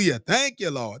 Hallelujah. Thank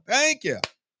you, Lord. Thank you.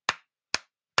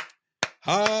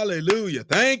 Hallelujah.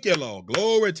 Thank you, Lord.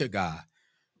 Glory to God.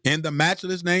 In the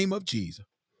matchless name of Jesus.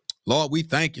 Lord, we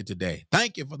thank you today.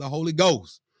 Thank you for the Holy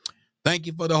Ghost. Thank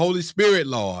you for the Holy Spirit,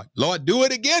 Lord. Lord, do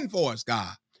it again for us,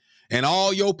 God. And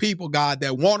all your people, God,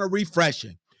 that want a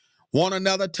refreshing, want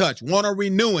another touch, want a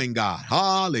renewing, God.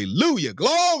 Hallelujah.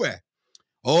 Glory.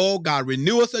 Oh, God,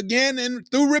 renew us again and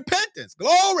through repentance.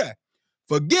 Glory.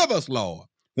 Forgive us, Lord,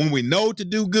 when we know to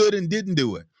do good and didn't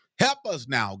do it. Help us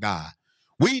now, God.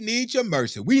 We need your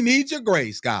mercy. We need your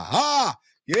grace, God.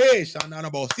 Yes.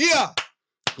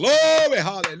 Glory.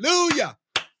 Hallelujah.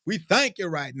 We thank you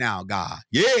right now, God.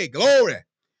 Yeah, glory.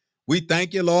 We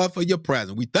thank you, Lord, for your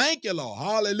presence. We thank you, Lord.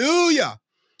 Hallelujah.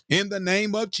 In the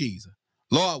name of Jesus.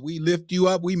 Lord, we lift you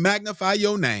up. We magnify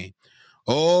your name.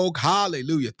 Oh,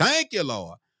 hallelujah. Thank you,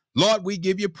 Lord. Lord, we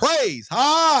give you praise.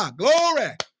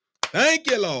 Glory. Thank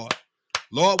you, Lord.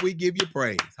 Lord, we give you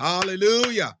praise.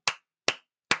 Hallelujah.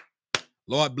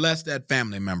 Lord, bless that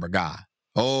family member, God.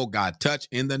 Oh, God, touch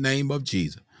in the name of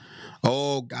Jesus.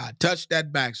 Oh, God, touch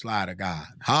that backslider, God.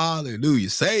 Hallelujah.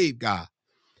 Save, God.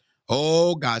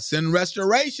 Oh, God, send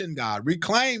restoration, God.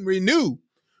 Reclaim, renew,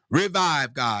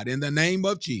 revive, God, in the name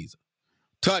of Jesus.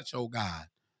 Touch, oh, God,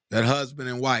 that husband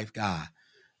and wife, God.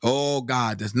 Oh,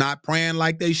 God, that's not praying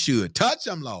like they should. Touch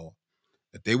them, Lord,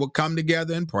 that they will come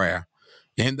together in prayer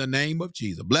in the name of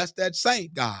Jesus. Bless that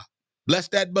saint, God. Bless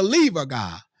that believer,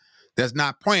 God, that's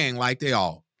not praying like they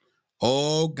ought.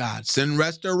 Oh, God, send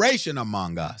restoration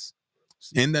among us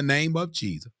in the name of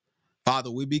Jesus. Father,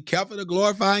 we be careful to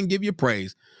glorify and give you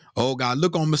praise. Oh, God,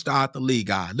 look on Mr. Arthur Lee,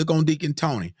 God. Look on Deacon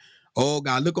Tony. Oh,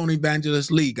 God, look on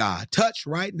Evangelist Lee, God. Touch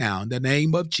right now in the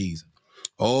name of Jesus.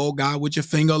 Oh, God, with your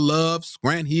finger of love,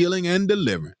 grant healing and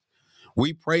deliverance.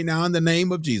 We pray now in the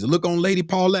name of Jesus. Look on Lady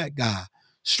Paulette, God.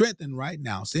 Strengthen right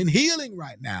now. Send healing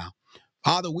right now.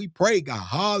 Father, we pray, God.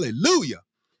 Hallelujah.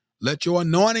 Let your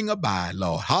anointing abide,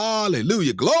 Lord.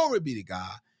 Hallelujah. Glory be to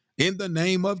God. In the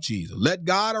name of Jesus. Let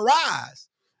God arise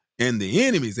and the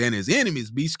enemies and his enemies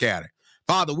be scattered.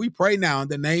 Father, we pray now in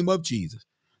the name of Jesus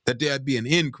that there be an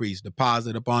increase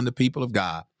deposit upon the people of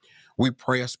God. We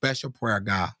pray a special prayer,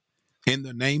 God, in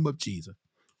the name of Jesus.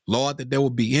 Lord, that there will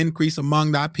be increase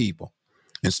among thy people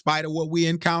in spite of what we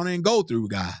encounter and go through,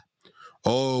 God.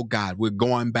 Oh, God, we're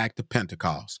going back to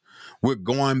Pentecost. We're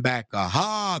going back.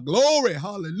 Glory.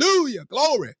 Hallelujah.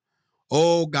 Glory.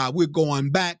 Oh, God, we're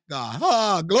going back,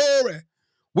 God. Glory.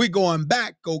 We're going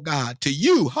back, oh, God, to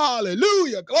you.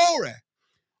 Hallelujah. Glory.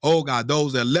 Oh, God,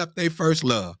 those that left their first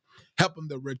love, help them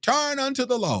to return unto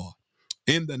the Lord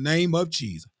in the name of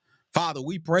Jesus. Father,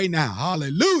 we pray now.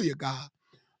 Hallelujah, God.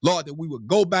 Lord, that we would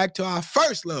go back to our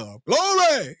first love.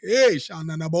 Glory. Hey,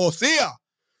 Shananabosia.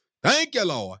 Thank you,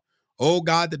 Lord. Oh,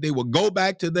 God, that they will go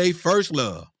back to their first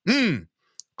love.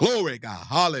 Glory, God.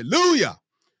 Hallelujah.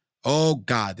 Oh,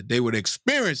 God, that they would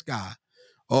experience, God.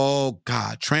 Oh,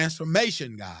 God,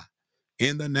 transformation, God,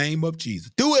 in the name of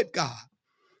Jesus. Do it, God.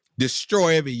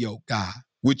 Destroy every yoke, God,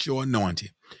 with your anointing.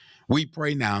 We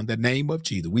pray now in the name of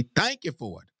Jesus. We thank you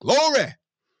for it. Glory.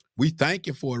 We thank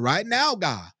you for it right now,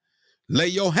 God. Lay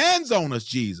your hands on us,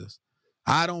 Jesus.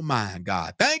 I don't mind,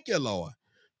 God. Thank you, Lord.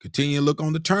 Continue to look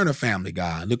on the Turner family,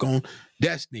 God. Look on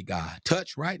Destiny, God.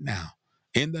 Touch right now.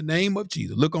 In the name of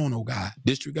Jesus. Look on, oh God,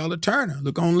 District Elder Turner.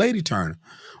 Look on Lady Turner.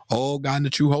 Oh God, in the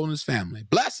True Holiness family.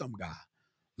 Bless them, God.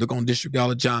 Look on District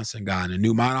Elder Johnson, God, and the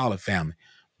New Mount Olive family.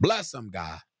 Bless them,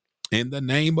 God. In the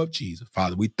name of Jesus.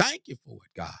 Father, we thank you for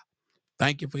it, God.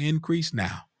 Thank you for increase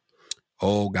now.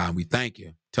 Oh God, we thank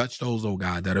you. Touch those, oh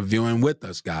God, that are viewing with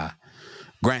us, God.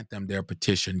 Grant them their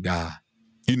petition, God.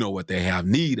 You know what they have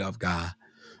need of, God.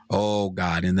 Oh,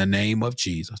 God, in the name of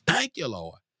Jesus. Thank you,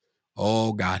 Lord.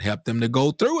 Oh, God, help them to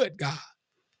go through it, God.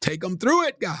 Take them through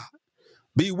it, God.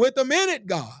 Be with them in it,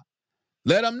 God.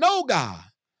 Let them know, God.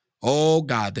 Oh,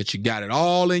 God, that you got it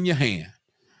all in your hand.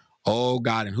 Oh,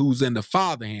 God, and who's in the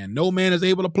Father's hand? No man is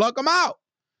able to pluck them out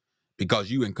because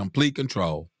you in complete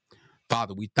control.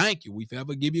 Father, we thank you. We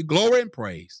forever give you glory and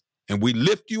praise. And we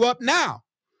lift you up now.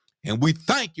 And we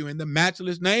thank you in the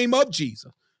matchless name of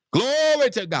Jesus. Glory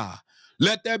to God.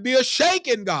 Let there be a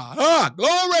shaking, God.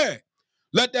 Glory.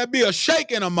 Let there be a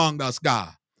shaking among us,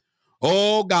 God.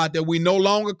 Oh, God, that we no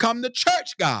longer come to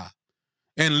church, God,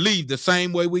 and leave the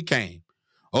same way we came.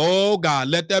 Oh, God,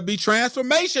 let there be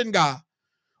transformation, God.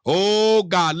 Oh,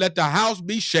 God, let the house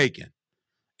be shaken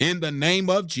in the name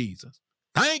of Jesus.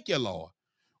 Thank you, Lord.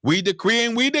 We decree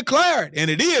and we declare it, and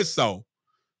it is so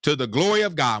to the glory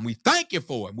of God. And we thank you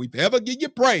for it. We forever give you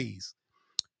praise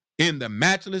in the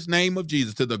matchless name of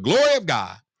Jesus to the glory of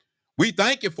God. We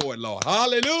thank you for it, Lord.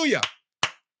 Hallelujah.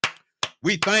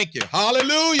 We thank you.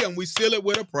 Hallelujah. And we seal it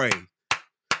with a praise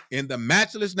in the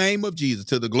matchless name of Jesus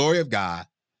to the glory of God.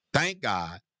 Thank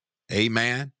God.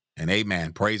 Amen and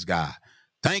amen. Praise God.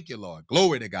 Thank you, Lord.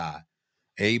 Glory to God.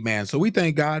 Amen. So we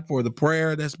thank God for the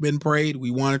prayer that's been prayed.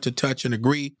 We wanted to touch and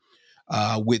agree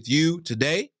with you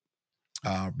today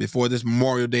before this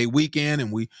Memorial Day weekend,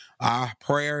 and our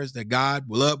prayers that God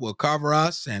will cover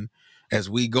us, and as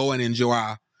we go and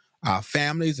enjoy our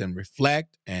families and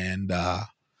reflect and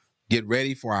get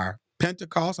ready for our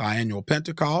Pentecost, our annual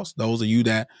Pentecost. Those of you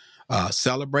that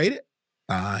celebrate it,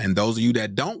 and those of you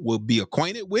that don't, will be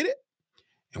acquainted with it,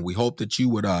 and we hope that you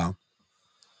would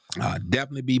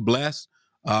definitely be blessed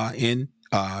in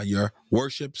your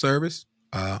worship service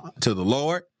to the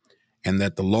Lord, and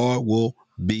that the Lord will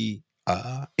be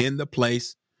in the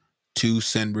place to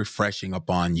send refreshing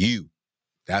upon you.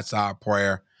 That's our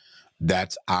prayer.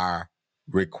 That's our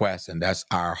request. And that's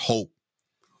our hope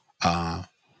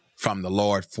from the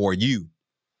Lord for you,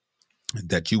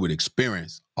 that you would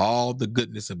experience all the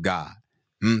goodness of God,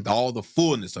 all the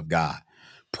fullness of God.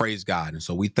 Praise God. And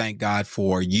so we thank God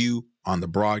for you on the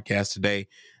broadcast today.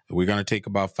 We're going to take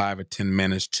about 5 or 10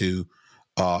 minutes to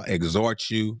exhort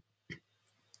you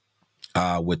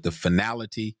with the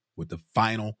finality, with the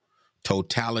final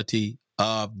totality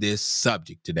of this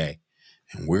subject today.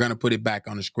 And we're going to put it back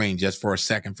on the screen just for a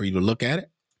second for you to look at it.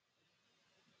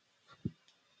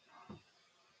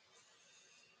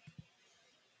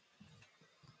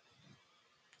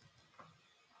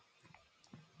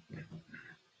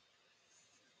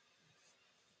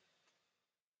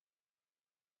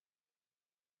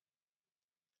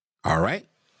 All right.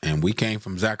 And we came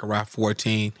from Zechariah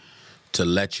 14 to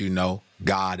let you know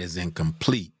God is in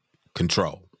complete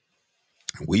control.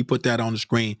 We put that on the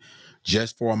screen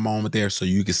just for a moment there so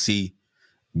you can see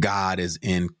God is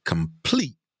in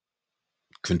complete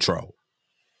control.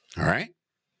 All right.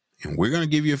 And we're going to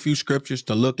give you a few scriptures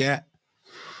to look at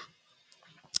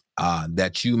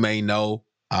that you may know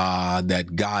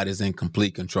that God is in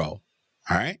complete control.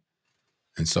 All right.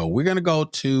 And so we're going to go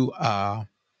to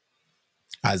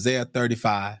Isaiah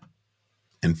 35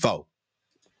 and 4.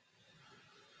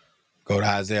 Go to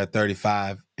Isaiah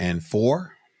 35 and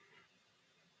 4.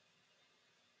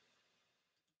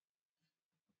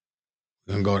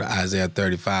 We're going to go to Isaiah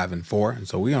 35 and 4. And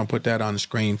so we're going to put that on the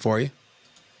screen for you.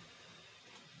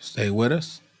 Stay with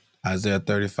us. Isaiah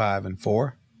 35 and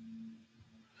 4.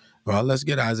 Well, let's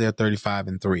get Isaiah 35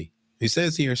 and 3. He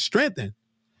says here, strengthen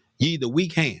ye the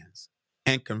weak hands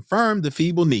and confirm the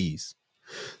feeble knees.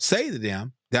 Say to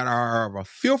them that are of a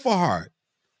fearful heart,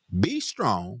 be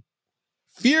strong,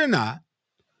 fear not.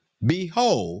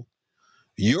 Behold,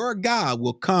 your God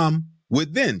will come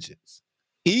with vengeance,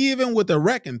 even with a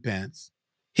recompense.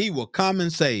 He will come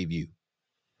and save you.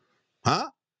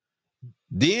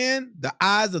 Then the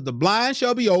eyes of the blind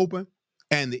shall be opened,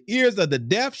 and the ears of the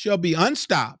deaf shall be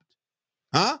unstopped.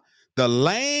 The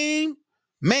lame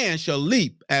man shall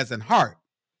leap as an hart,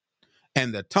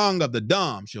 and the tongue of the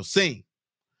dumb shall sing.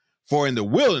 For in the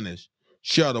wilderness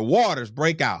shall the waters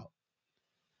break out,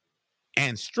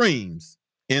 and streams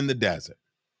in the desert.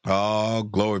 Oh,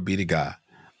 glory be to God.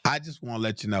 I just want to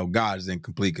let you know God is in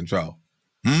complete control.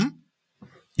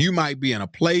 You might be in a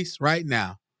place right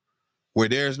now where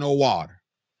there's no water.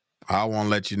 I want to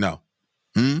let you know.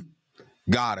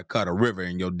 God will cut a river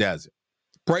in your desert.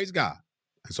 Praise God.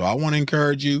 And so I want to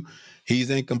encourage you. He's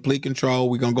in complete control.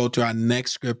 We're going to go to our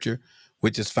next scripture,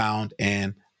 which is found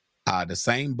in the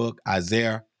same book,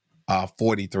 Isaiah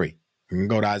 43. We can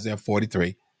go to Isaiah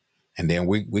 43. And then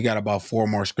we got about 4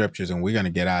 more scriptures, and we're going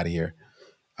to get out of here.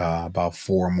 About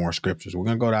 4 more scriptures. We're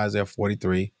going to go to Isaiah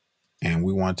 43, and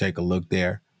we want to take a look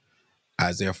there.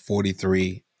 Isaiah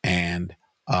 43 and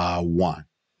 1.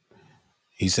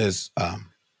 He says,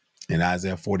 in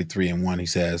Isaiah 43 and 1, he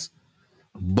says,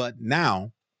 but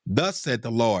now, thus said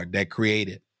the Lord that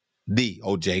created thee,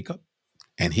 O Jacob,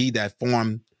 and he that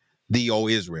formed thee, O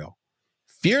Israel,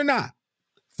 fear not,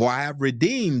 for I have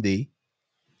redeemed thee.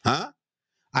 I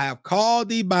have called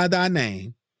thee by thy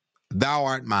name, thou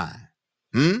art mine.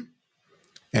 And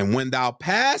when thou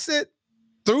passest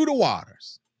through the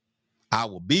waters, I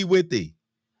will be with thee.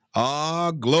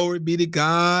 Oh, glory be to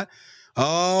God.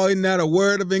 Oh, isn't that a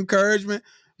word of encouragement?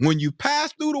 When you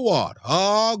pass through the water,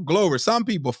 oh, glory. Some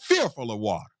people fearful of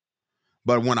water.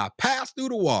 But when I pass through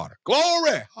the water,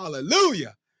 glory,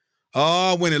 hallelujah.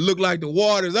 Oh, when it look like the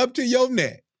water's up to your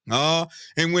neck. Oh,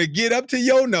 and when it get up to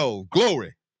your nose,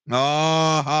 glory.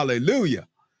 Oh, hallelujah.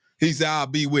 He said, I'll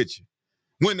be with you.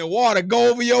 When the water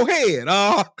go over your head,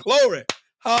 oh, glory,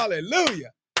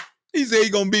 hallelujah. He said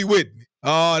he's going to be with me.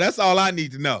 Oh, that's all I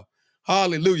need to know.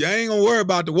 Hallelujah. I ain't going to worry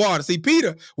about the water. See,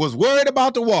 Peter was worried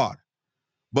about the water.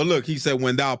 But look, he said,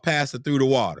 when thou passest through the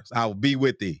waters, I will be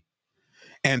with thee.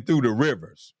 And through the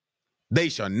rivers, they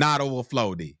shall not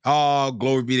overflow thee. Oh,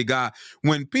 glory be to God.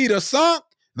 When Peter sunk,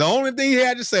 the only thing he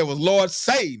had to say was, Lord,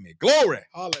 save me. Glory.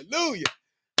 Hallelujah.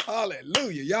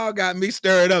 Hallelujah. Y'all got me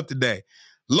stirred up today.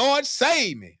 Lord,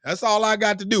 save me. That's all I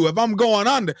got to do. If I'm going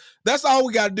under, that's all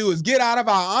we got to do is get out of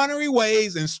our honorary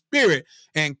ways and spirit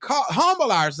and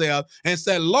humble ourselves and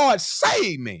say, Lord,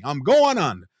 save me. I'm going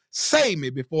under. Save me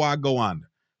before I go under.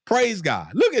 Praise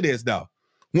God. Look at this, though.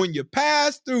 When you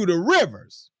pass through the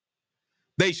rivers,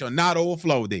 they shall not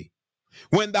overflow thee.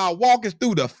 When thou walkest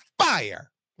through the fire,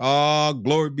 oh,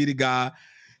 glory be to God,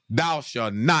 thou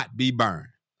shalt not be burned.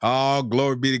 Oh,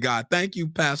 glory be to God. Thank you,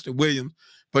 Pastor Williams,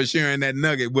 for sharing that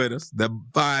nugget with us. The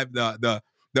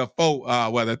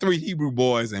 3 Hebrew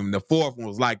boys, and the fourth one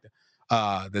was like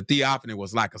the theophany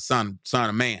was like a son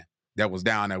of man that was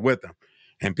down there with them.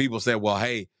 And people said, well,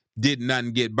 hey, did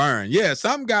nothing get burned? Yeah,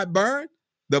 some got burned.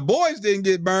 The boys didn't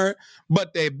get burned,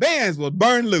 but their bands were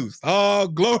burned loose. Oh,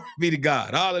 glory be to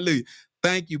God. Hallelujah.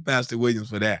 Thank you, Pastor Williams,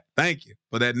 for that. Thank you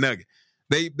for that nugget.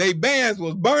 They bands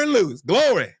was burned loose.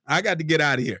 Glory. I got to get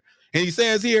out of here. And he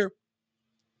says here,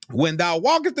 when thou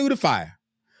walkest through the fire,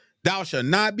 thou shalt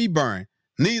not be burned,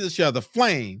 neither shall the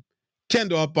flame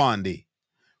kindle upon thee.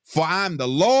 For I am the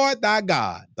Lord thy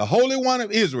God, the Holy One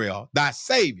of Israel, thy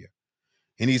Savior.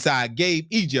 And he said, I gave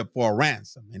Egypt for a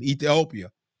ransom, and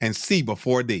Ethiopia and Seba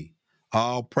before thee.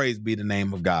 All praise be the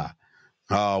name of God.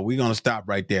 We're going to stop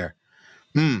right there.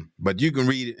 But you can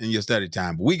read it in your study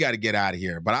time. But we got to get out of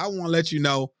here. But I want to let you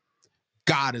know,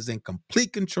 God is in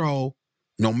complete control.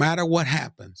 No matter what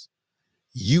happens,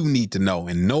 you need to know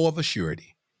and know of a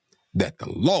surety that the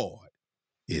Lord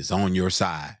is on your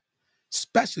side,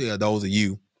 especially of those of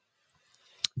you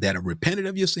that have repented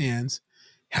of your sins,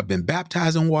 have been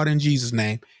baptized in water in Jesus'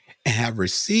 name, and have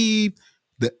received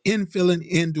the infilling,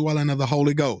 indwelling of the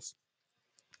Holy Ghost.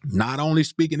 Not only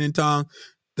speaking in tongues.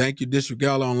 Thank you, District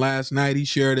Elder, on last night. He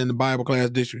shared in the Bible class.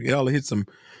 District Elder hit some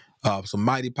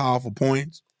mighty powerful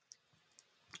points.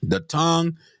 The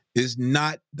tongue is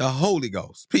not the Holy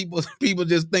Ghost. People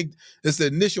just think it's the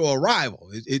initial arrival.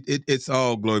 It's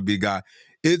all glory be to God.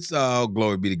 It's all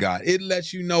glory be to God. It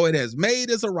lets you know it has made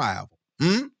its arrival.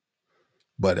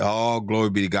 But all glory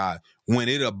be to God. When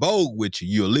it abode with you,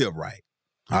 you'll live right.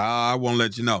 I won't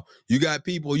let you know. You got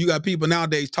people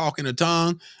nowadays talking a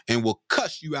tongue and will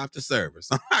cuss you after service.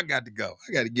 I got to go.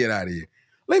 I got to get out of here.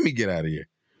 Let me get out of here.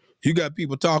 You got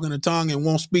people talking a tongue and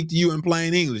won't speak to you in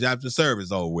plain English after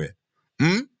service over with.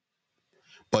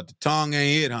 But the tongue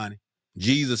ain't it, honey.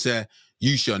 Jesus said,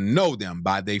 you shall know them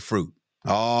by their fruit.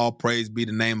 All praise be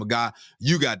the name of God.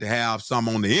 You got to have some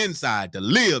on the inside to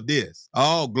live this.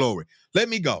 All glory. Let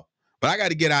me go. But I got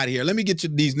to get out of here. Let me get you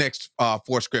these next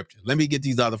 4 scriptures. Let me get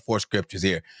these other 4 scriptures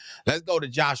here. Let's go to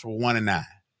Joshua 1 and 9.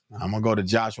 I'm going to go to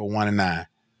Joshua 1 and 9.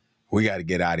 We got to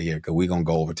get out of here because we're going to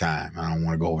go over time. I don't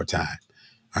want to go over time.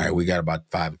 All right, we got about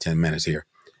 5 or 10 minutes here.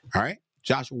 All right,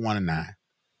 Joshua 1 and 9.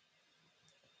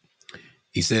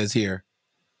 He says here,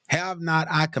 have not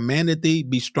I commanded thee,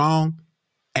 be strong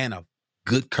and of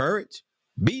good courage?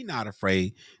 Be not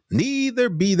afraid, neither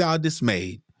be thou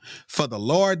dismayed, for the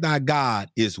Lord thy God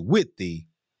is with thee,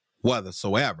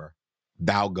 whithersoever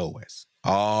thou goest.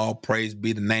 All praise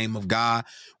be the name of God.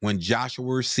 When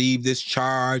Joshua received this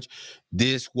charge,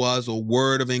 this was a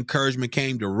word of encouragement,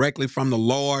 came directly from the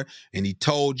Lord. And he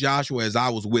told Joshua, as I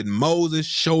was with Moses,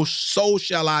 so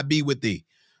shall I be with thee.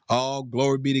 All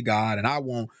glory be to God. And I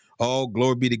want all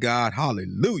glory be to God.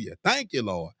 Hallelujah. Thank you,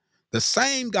 Lord. The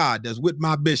same God that's with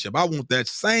my bishop, I want that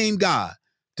same God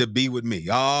to be with me.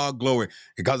 All glory.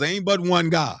 Because there ain't but one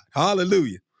God.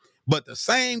 Hallelujah. But the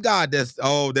same God that's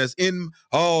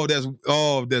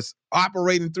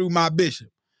operating through my bishop,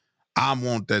 I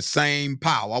want that same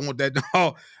power. I want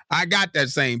that. I got that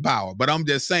same power. But I'm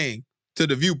just saying, to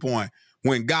the viewpoint,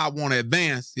 when God want to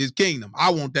advance his kingdom, I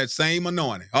want that same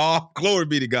anointing. Oh, glory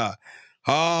be to God.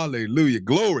 Hallelujah.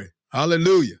 Glory.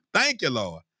 Hallelujah. Thank you,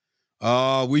 Lord.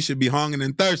 We should be hungering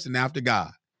and thirsting after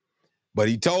God. But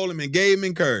he told him and gave him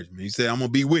encouragement. He said, I'm going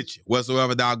to be with you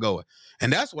whatsoever thou goest.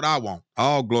 And that's what I want.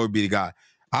 All glory be to God.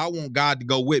 I want God to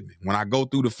go with me. When I go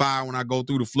through the fire, when I go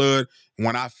through the flood,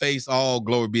 when I face all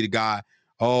glory be to God,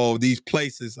 all these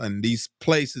places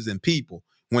and people,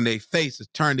 when they face is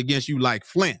turned against you like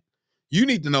flint, you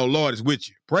need to know Lord is with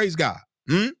you. Praise God.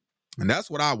 And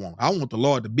that's what I want. I want the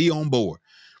Lord to be on board.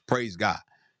 Praise God.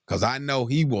 Because I know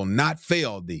he will not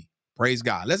fail thee. Praise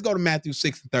God. Let's go to Matthew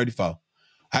 6 and 34.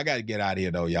 I got to get out of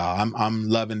here, though, y'all. I'm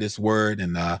loving this word,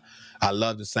 and I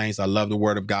love the saints. I love the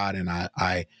word of God, and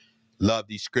I love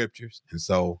these scriptures. And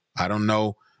so I don't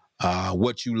know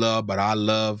what you love, but I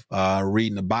love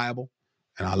reading the Bible,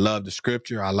 and I love the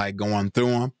scripture. I like going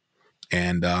through them.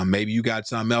 And maybe you got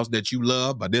something else that you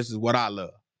love, but this is what I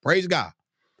love. Praise God.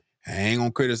 I ain't going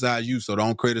to criticize you, so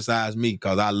don't criticize me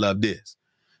because I love this.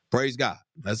 Praise God.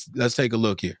 Let's take a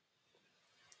look here.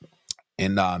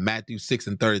 In Matthew 6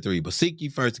 and 33, but seek ye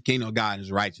first the kingdom of God and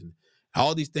his righteousness.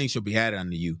 All these things shall be added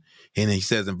unto you. And he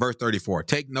says in verse 34,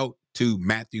 take note to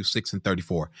Matthew 6 and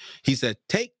 34. He said,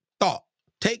 take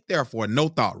therefore no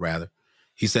thought, rather.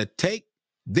 He said, take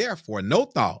therefore no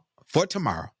thought for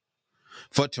tomorrow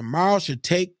should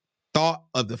take thought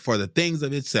for the things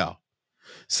of itself,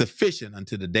 sufficient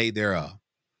unto the day thereof.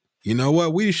 You know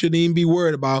what? We shouldn't even be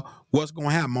worried about what's going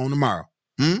to happen on tomorrow.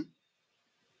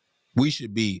 We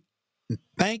should be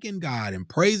thanking God and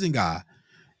praising God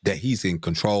that he's in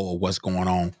control of what's going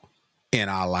on in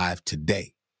our life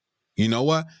today. You know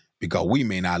what? Because we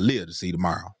may not live to see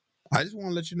tomorrow. I just want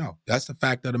to let you know. That's the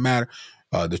fact of the matter.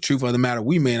 The truth of the matter,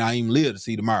 we may not even live to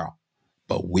see tomorrow.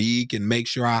 But we can make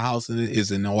sure our house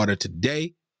is in order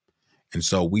today. And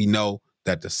so we know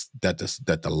that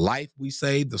the life we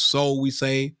save, the soul we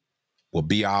save, will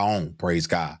be our own. Praise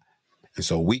God. And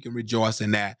so we can rejoice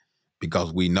in that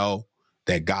because we know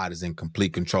that God is in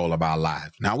complete control of our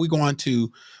lives. Now we're going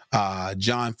to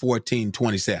John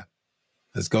 14:27.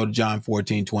 Let's go to John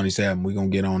 14:27. We're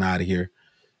going to get on out of here.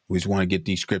 We just want to get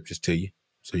these scriptures to you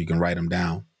so you can write them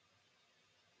down.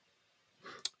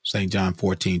 St. John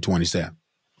 14:27.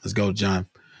 Let's go to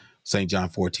St. John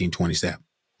 14:27.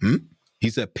 He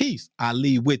said, peace I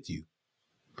leave with you.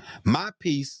 My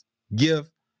peace give,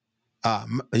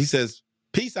 he says,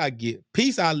 peace I give,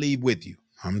 peace I leave with you.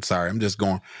 I'm sorry,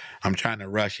 I'm trying to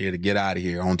rush here to get out of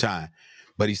here on time.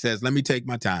 But he says, let me take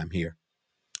my time here.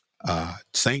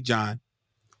 St. John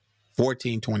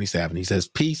 14:27. He says,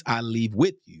 peace I leave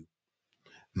with you.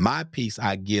 My peace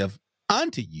I give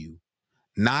unto you,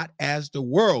 not as the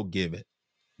world giveth,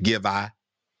 give I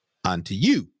unto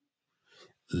you.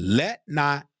 Let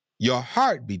not your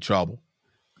heart be troubled,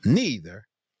 neither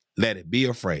let it be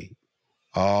afraid.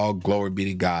 Oh, glory be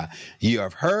to God. You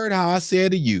have heard how I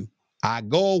said to you, I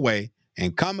go away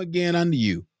and come again unto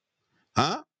you.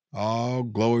 Huh? Oh,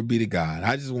 glory be to God.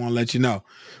 I just want to let you know,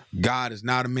 God is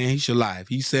not a man he should lie. If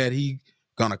he said he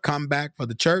gonna come back for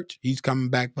the church, he's coming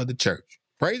back for the church.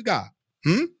 Praise God.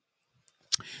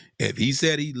 If he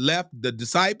said he left the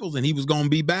disciples and he was going to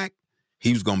be back,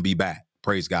 he was going to be back.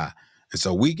 Praise God. And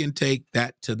so we can take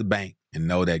that to the bank and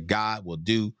know that God will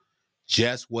do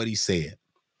just what he said.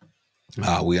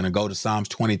 We're going to go to Psalms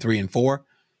 23:4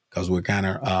 because we're kind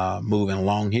of moving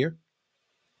along here.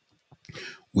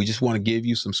 We just want to give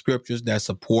you some scriptures that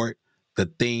support the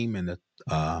theme and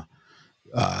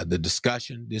the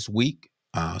discussion this week.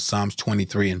 Psalms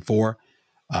 23:4.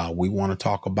 We want to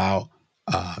talk about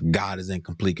God is in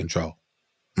complete control.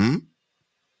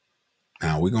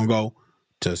 Now we're going to go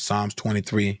to Psalms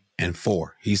 23:4.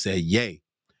 He said, yea,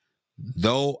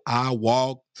 though I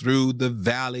walk through the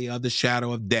valley of the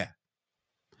shadow of death,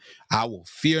 I will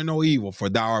fear no evil, for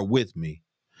thou art with me.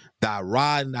 Thy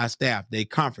rod and thy staff, they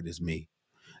comforteth me.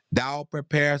 Thou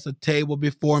preparest a table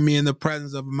before me in the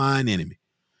presence of mine enemy.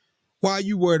 Why are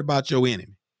you worried about your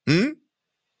enemy?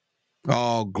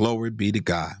 Oh, glory be to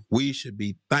God. We should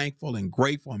be thankful and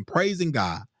grateful and praising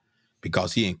God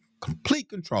because he in complete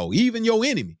control. Even your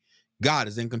enemy, God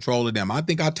is in control of them. I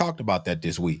think I talked about that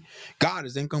this week. God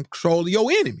is in control of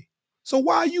your enemy. So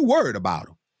why are you worried about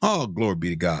him? Oh, glory be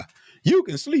to God. You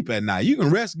can sleep at night. You can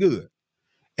rest good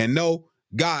and know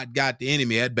God got the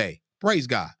enemy at bay. Praise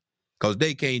God. Because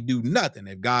they can't do nothing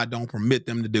if God don't permit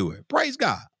them to do it. Praise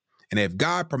God. And if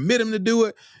God permit them to do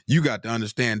it, you got to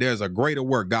understand there's a greater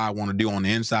work God want to do on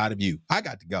the inside of you. I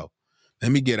got to go.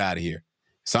 Let me get out of here.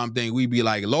 Something we be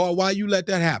like, Lord, why you let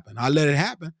that happen? I let it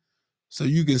happen so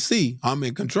you can see I'm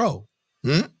in control.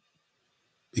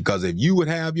 Because if you would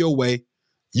have your way,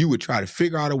 you would try to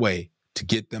figure out a way to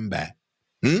get them back.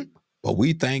 But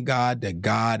we thank God that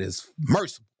God is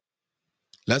merciful.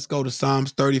 Let's go to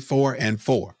Psalms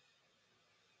 34:4.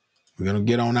 We're going to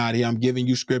get on out of here. I'm giving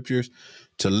you scriptures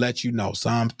to let you know.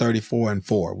 Psalms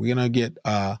 34:4. We're going to get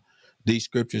these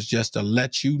scriptures just to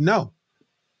let you know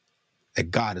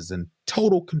that God is in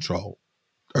total control.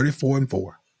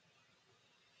 34:4.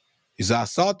 He said, I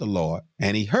sought the Lord,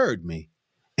 and he heard me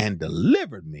and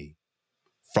delivered me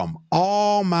from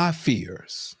all my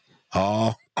fears.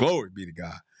 Oh, glory be to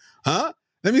God. Huh?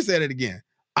 Let me say that again.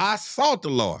 I sought the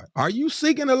Lord. Are you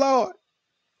seeking the Lord?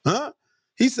 Huh?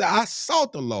 He said, I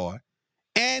sought the Lord,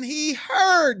 and he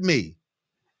heard me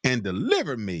and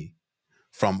delivered me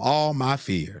from all my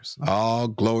fears. Oh,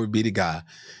 glory be to God.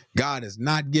 God has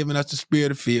not given us the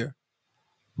spirit of fear,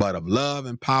 but of love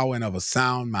and power and of a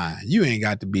sound mind. You ain't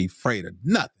got to be afraid of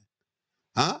nothing,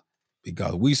 huh?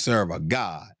 Because we serve a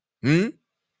God,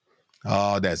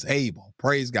 that's able.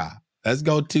 Praise God. Let's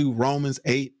go to Romans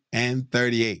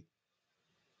 8:38.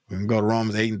 We can go to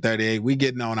Romans 8:38. We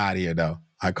getting on out of here, though.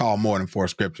 I call more than 4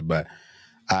 scripture, but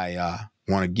I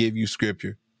want to give you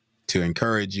scripture to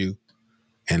encourage you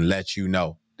and let you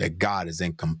know that God is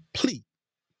in complete,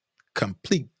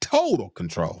 total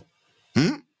control.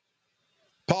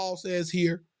 Paul says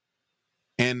here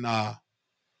in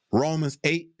Romans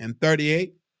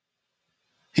 8:38,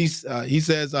 he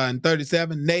says in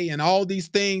 37, nay, in all these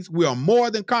things we are more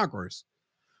than conquerors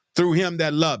through him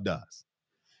that loved us.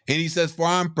 And he says, for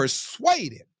I'm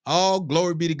persuaded. Oh,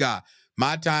 glory be to God.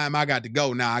 My time, I got to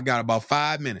go now. I got about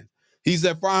 5 minutes. He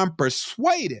said, for I'm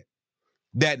persuaded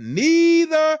that he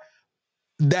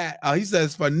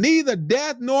says, for neither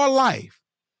death nor life,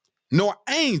 nor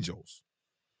angels,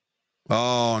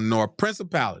 nor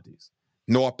principalities,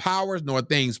 nor powers, nor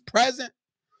things present,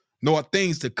 nor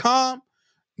things to come,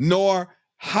 nor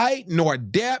height, nor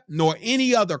depth, nor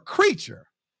any other creature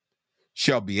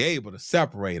shall be able to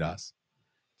separate us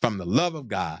from the love of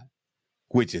God,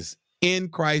 which is in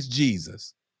Christ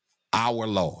Jesus, our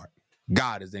Lord.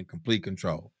 God is in complete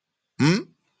control.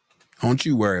 Don't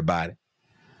you worry about it.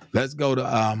 Let's go to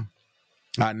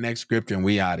our next scripture and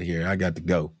we out of here. I got to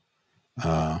go.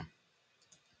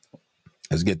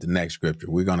 Let's get the next scripture.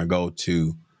 We're going to go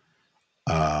to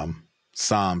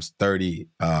Psalms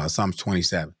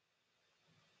 27.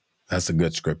 That's a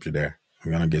good scripture there.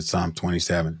 We're going to get Psalm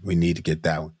 27. We need to get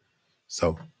that one.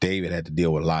 So David had to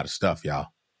deal with a lot of stuff, y'all.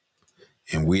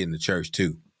 And we in the church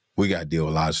too. We got to deal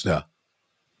with a lot of stuff.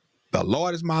 The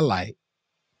Lord is my light.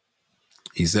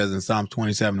 He says in Psalm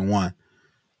 27:1,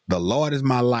 the Lord is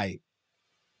my light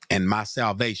and my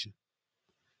salvation.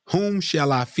 Whom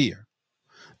shall I fear?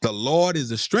 The Lord is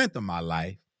the strength of my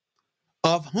life.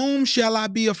 Of whom shall I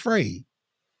be afraid?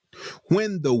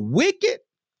 When the wicked,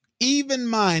 even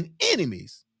mine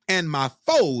enemies and my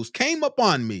foes, came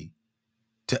upon me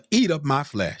to eat up my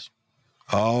flesh.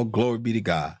 Oh, glory be to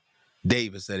God.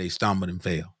 David said they stumbled and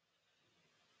fell.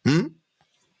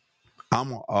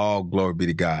 Oh, glory be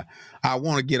to God. I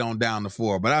want to get on down to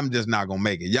 4, but I'm just not going to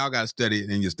make it. Y'all got to study it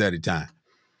in your study time.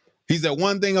 He said,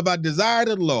 one thing about desire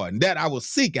to the Lord, and that I will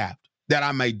seek after, that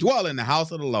I may dwell in the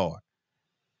house of the Lord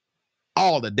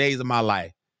all the days of my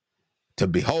life, to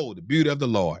behold the beauty of the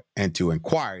Lord and to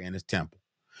inquire in his temple.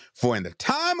 For in the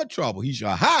time of trouble, he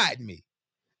shall hide me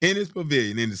in his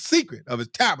pavilion, in the secret of his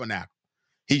tabernacle.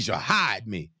 He shall hide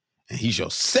me, and he shall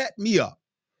set me up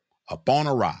upon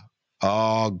a rock.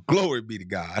 Oh, glory be to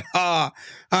God.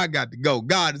 I got to go.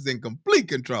 God is in complete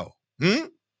control.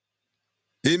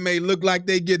 It may look like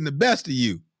they're getting the best of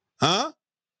you.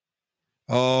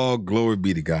 Oh, glory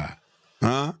be to God.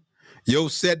 Your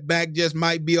setback just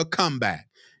might be a comeback.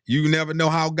 You never know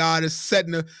how God is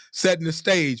setting the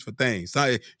stage for things.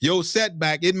 Your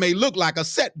setback, it may look like a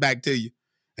setback to you.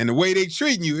 And the way they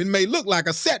treating you, it may look like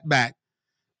a setback.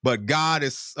 But God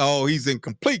is, he's in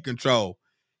complete control.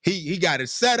 He got it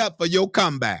set up for your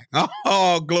comeback.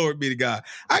 Oh, glory be to God.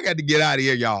 I got to get out of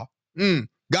here, y'all.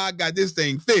 God got this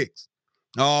thing fixed.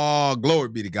 Oh, glory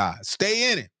be to God.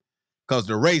 Stay in it, because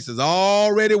the race is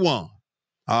already won.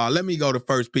 Let me go to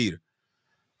 1 Peter.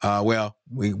 We're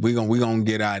gonna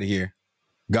get out of here.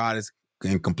 God is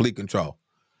in complete control.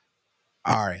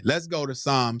 All right, let's go to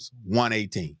Psalms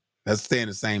 118. Let's stay in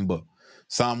the same book.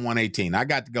 Psalm 118. I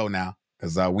got to go now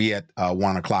because we at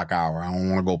 1 o'clock hour. I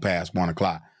don't want to go past 1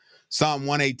 o'clock. Psalm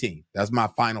 118. That's my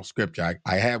final scripture.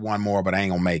 I had one more, but I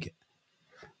ain't gonna make it.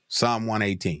 Psalm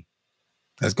 118.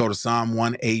 Let's go to Psalm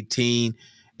 118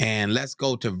 and let's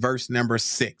go to verse number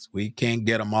 6. We can't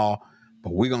get them all,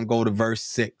 but we're gonna go to verse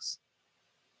 6.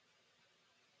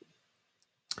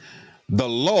 The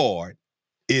Lord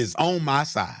is on my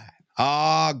side.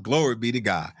 Glory be to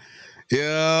God.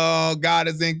 Yeah, God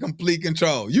is in complete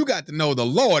control. You got to know the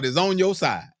Lord is on your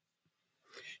side.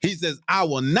 He says, I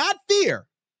will not fear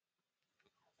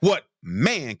what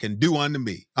man can do unto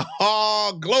me.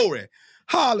 Oh, glory.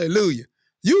 Hallelujah.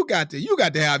 You got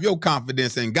to have your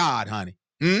confidence in God, honey.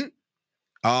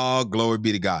 Oh, glory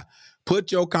be to God.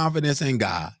 Put your confidence in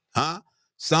God.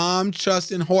 Some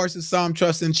trust in horses, some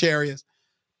trust in chariots,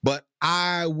 but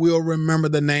I will remember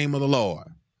the name of the Lord.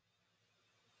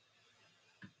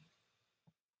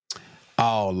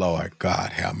 Oh, Lord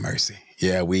God, have mercy.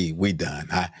 Yeah, we done.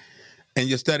 In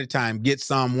your study time, get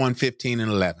Psalm 115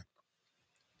 and 11.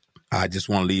 I just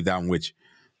want to leave that one with you.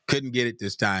 Couldn't get it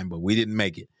this time, but we didn't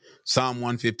make it. Psalm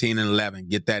 115 and 11.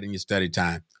 Get that in your study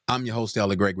time. I'm your host,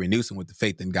 Elder Gregory Newsom with the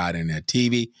Faith in God Internet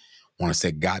TV. Want to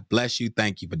say God bless you.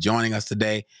 Thank you for joining us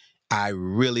today. I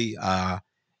really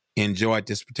enjoyed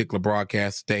this particular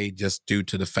broadcast today just due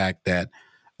to the fact that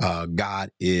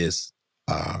God is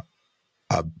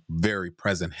a very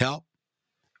present help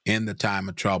in the time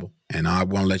of trouble. And I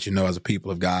want to let you know, as a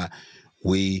people of God,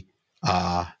 we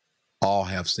all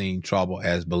have seen trouble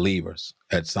as believers.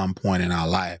 At some point in our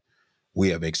life, we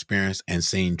have experienced and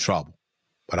seen trouble.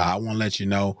 But I want to let you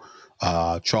know,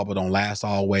 trouble don't last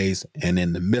always. And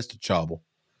in the midst of trouble,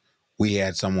 we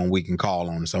had someone we can call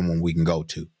on, someone we can go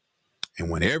to. And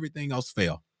when everything else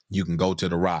fails, you can go to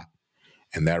the rock.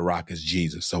 And that rock is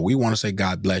Jesus. So we want to say,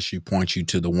 God bless you, point you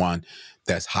to the one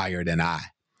that's higher than I.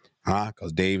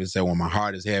 Because David said, when my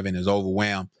heart is heavy and is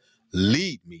overwhelmed,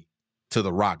 lead me to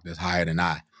the rock that's higher than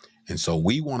I. And so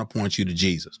we want to point you to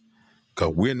Jesus,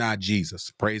 because we're not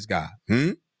Jesus. Praise God.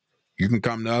 You can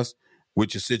come to us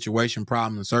with your situation,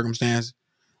 problem, and circumstances,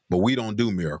 but we don't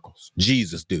do miracles.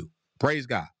 Jesus do. Praise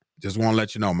God. Just want to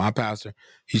let you know, my pastor,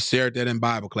 he shared that in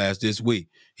Bible class this week.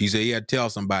 He said he had to tell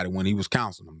somebody when he was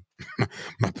counseling them.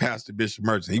 My pastor, Bishop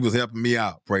Merchant, he was helping me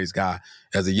out, praise God,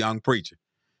 as a young preacher.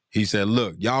 He said,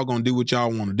 look, y'all going to do what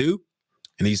y'all want to do.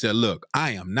 And he said, look,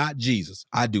 I am not Jesus.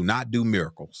 I do not do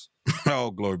miracles.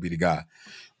 Oh, glory be to God.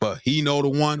 But he know the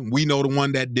one, we know the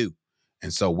one that do.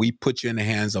 And so we put you in the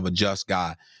hands of a just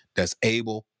God that's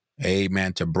able,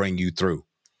 amen, to bring you through.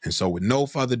 And so with no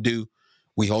further ado,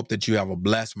 we hope that you have a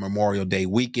blessed Memorial Day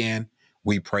weekend.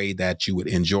 We pray that you would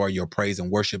enjoy your praise and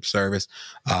worship service,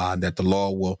 that the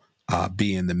Lord will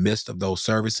be in the midst of those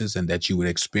services, and that you would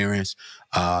experience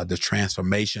the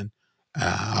transformation,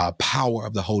 power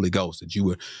of the Holy Ghost, that you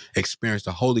would experience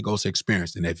the Holy Ghost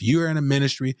experience. And if you're in a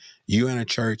ministry, you're in a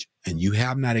church, and you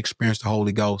have not experienced the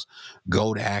Holy Ghost,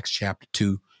 go to Acts chapter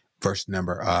 2, verse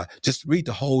number, just read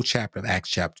the whole chapter of Acts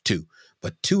chapter 2.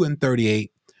 But 2 and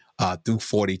 38 through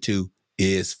 42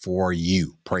 is for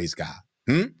you. Praise God.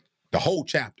 The whole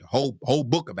chapter, whole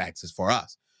book of Acts is for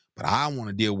us. But I want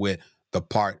to deal with the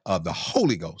part of the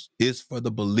Holy Ghost is for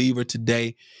the believer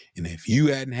today. And if you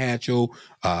hadn't had your,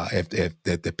 if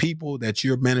the people that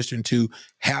you're ministering to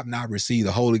have not received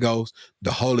the Holy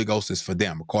Ghost is for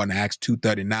them. According to Acts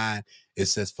 2:39, it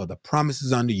says, for the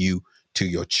promises unto you, to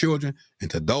your children,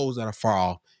 and to those that are far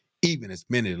off, even as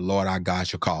many the Lord our God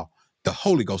shall call. The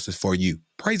Holy Ghost is for you.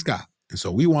 Praise God. And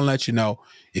so we want to let you know,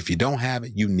 if you don't have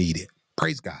it, you need it.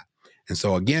 Praise God. And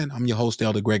so again, I'm your host,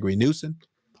 Elder Gregory Newsom,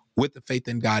 with the Faith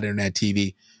in God Internet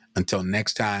TV. Until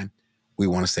next time, we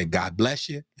want to say God bless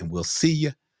you, and we'll see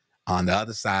you on the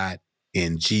other side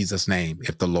in Jesus' name,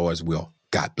 if the Lord's will.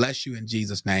 God bless you in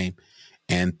Jesus' name,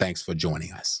 and thanks for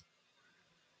joining us.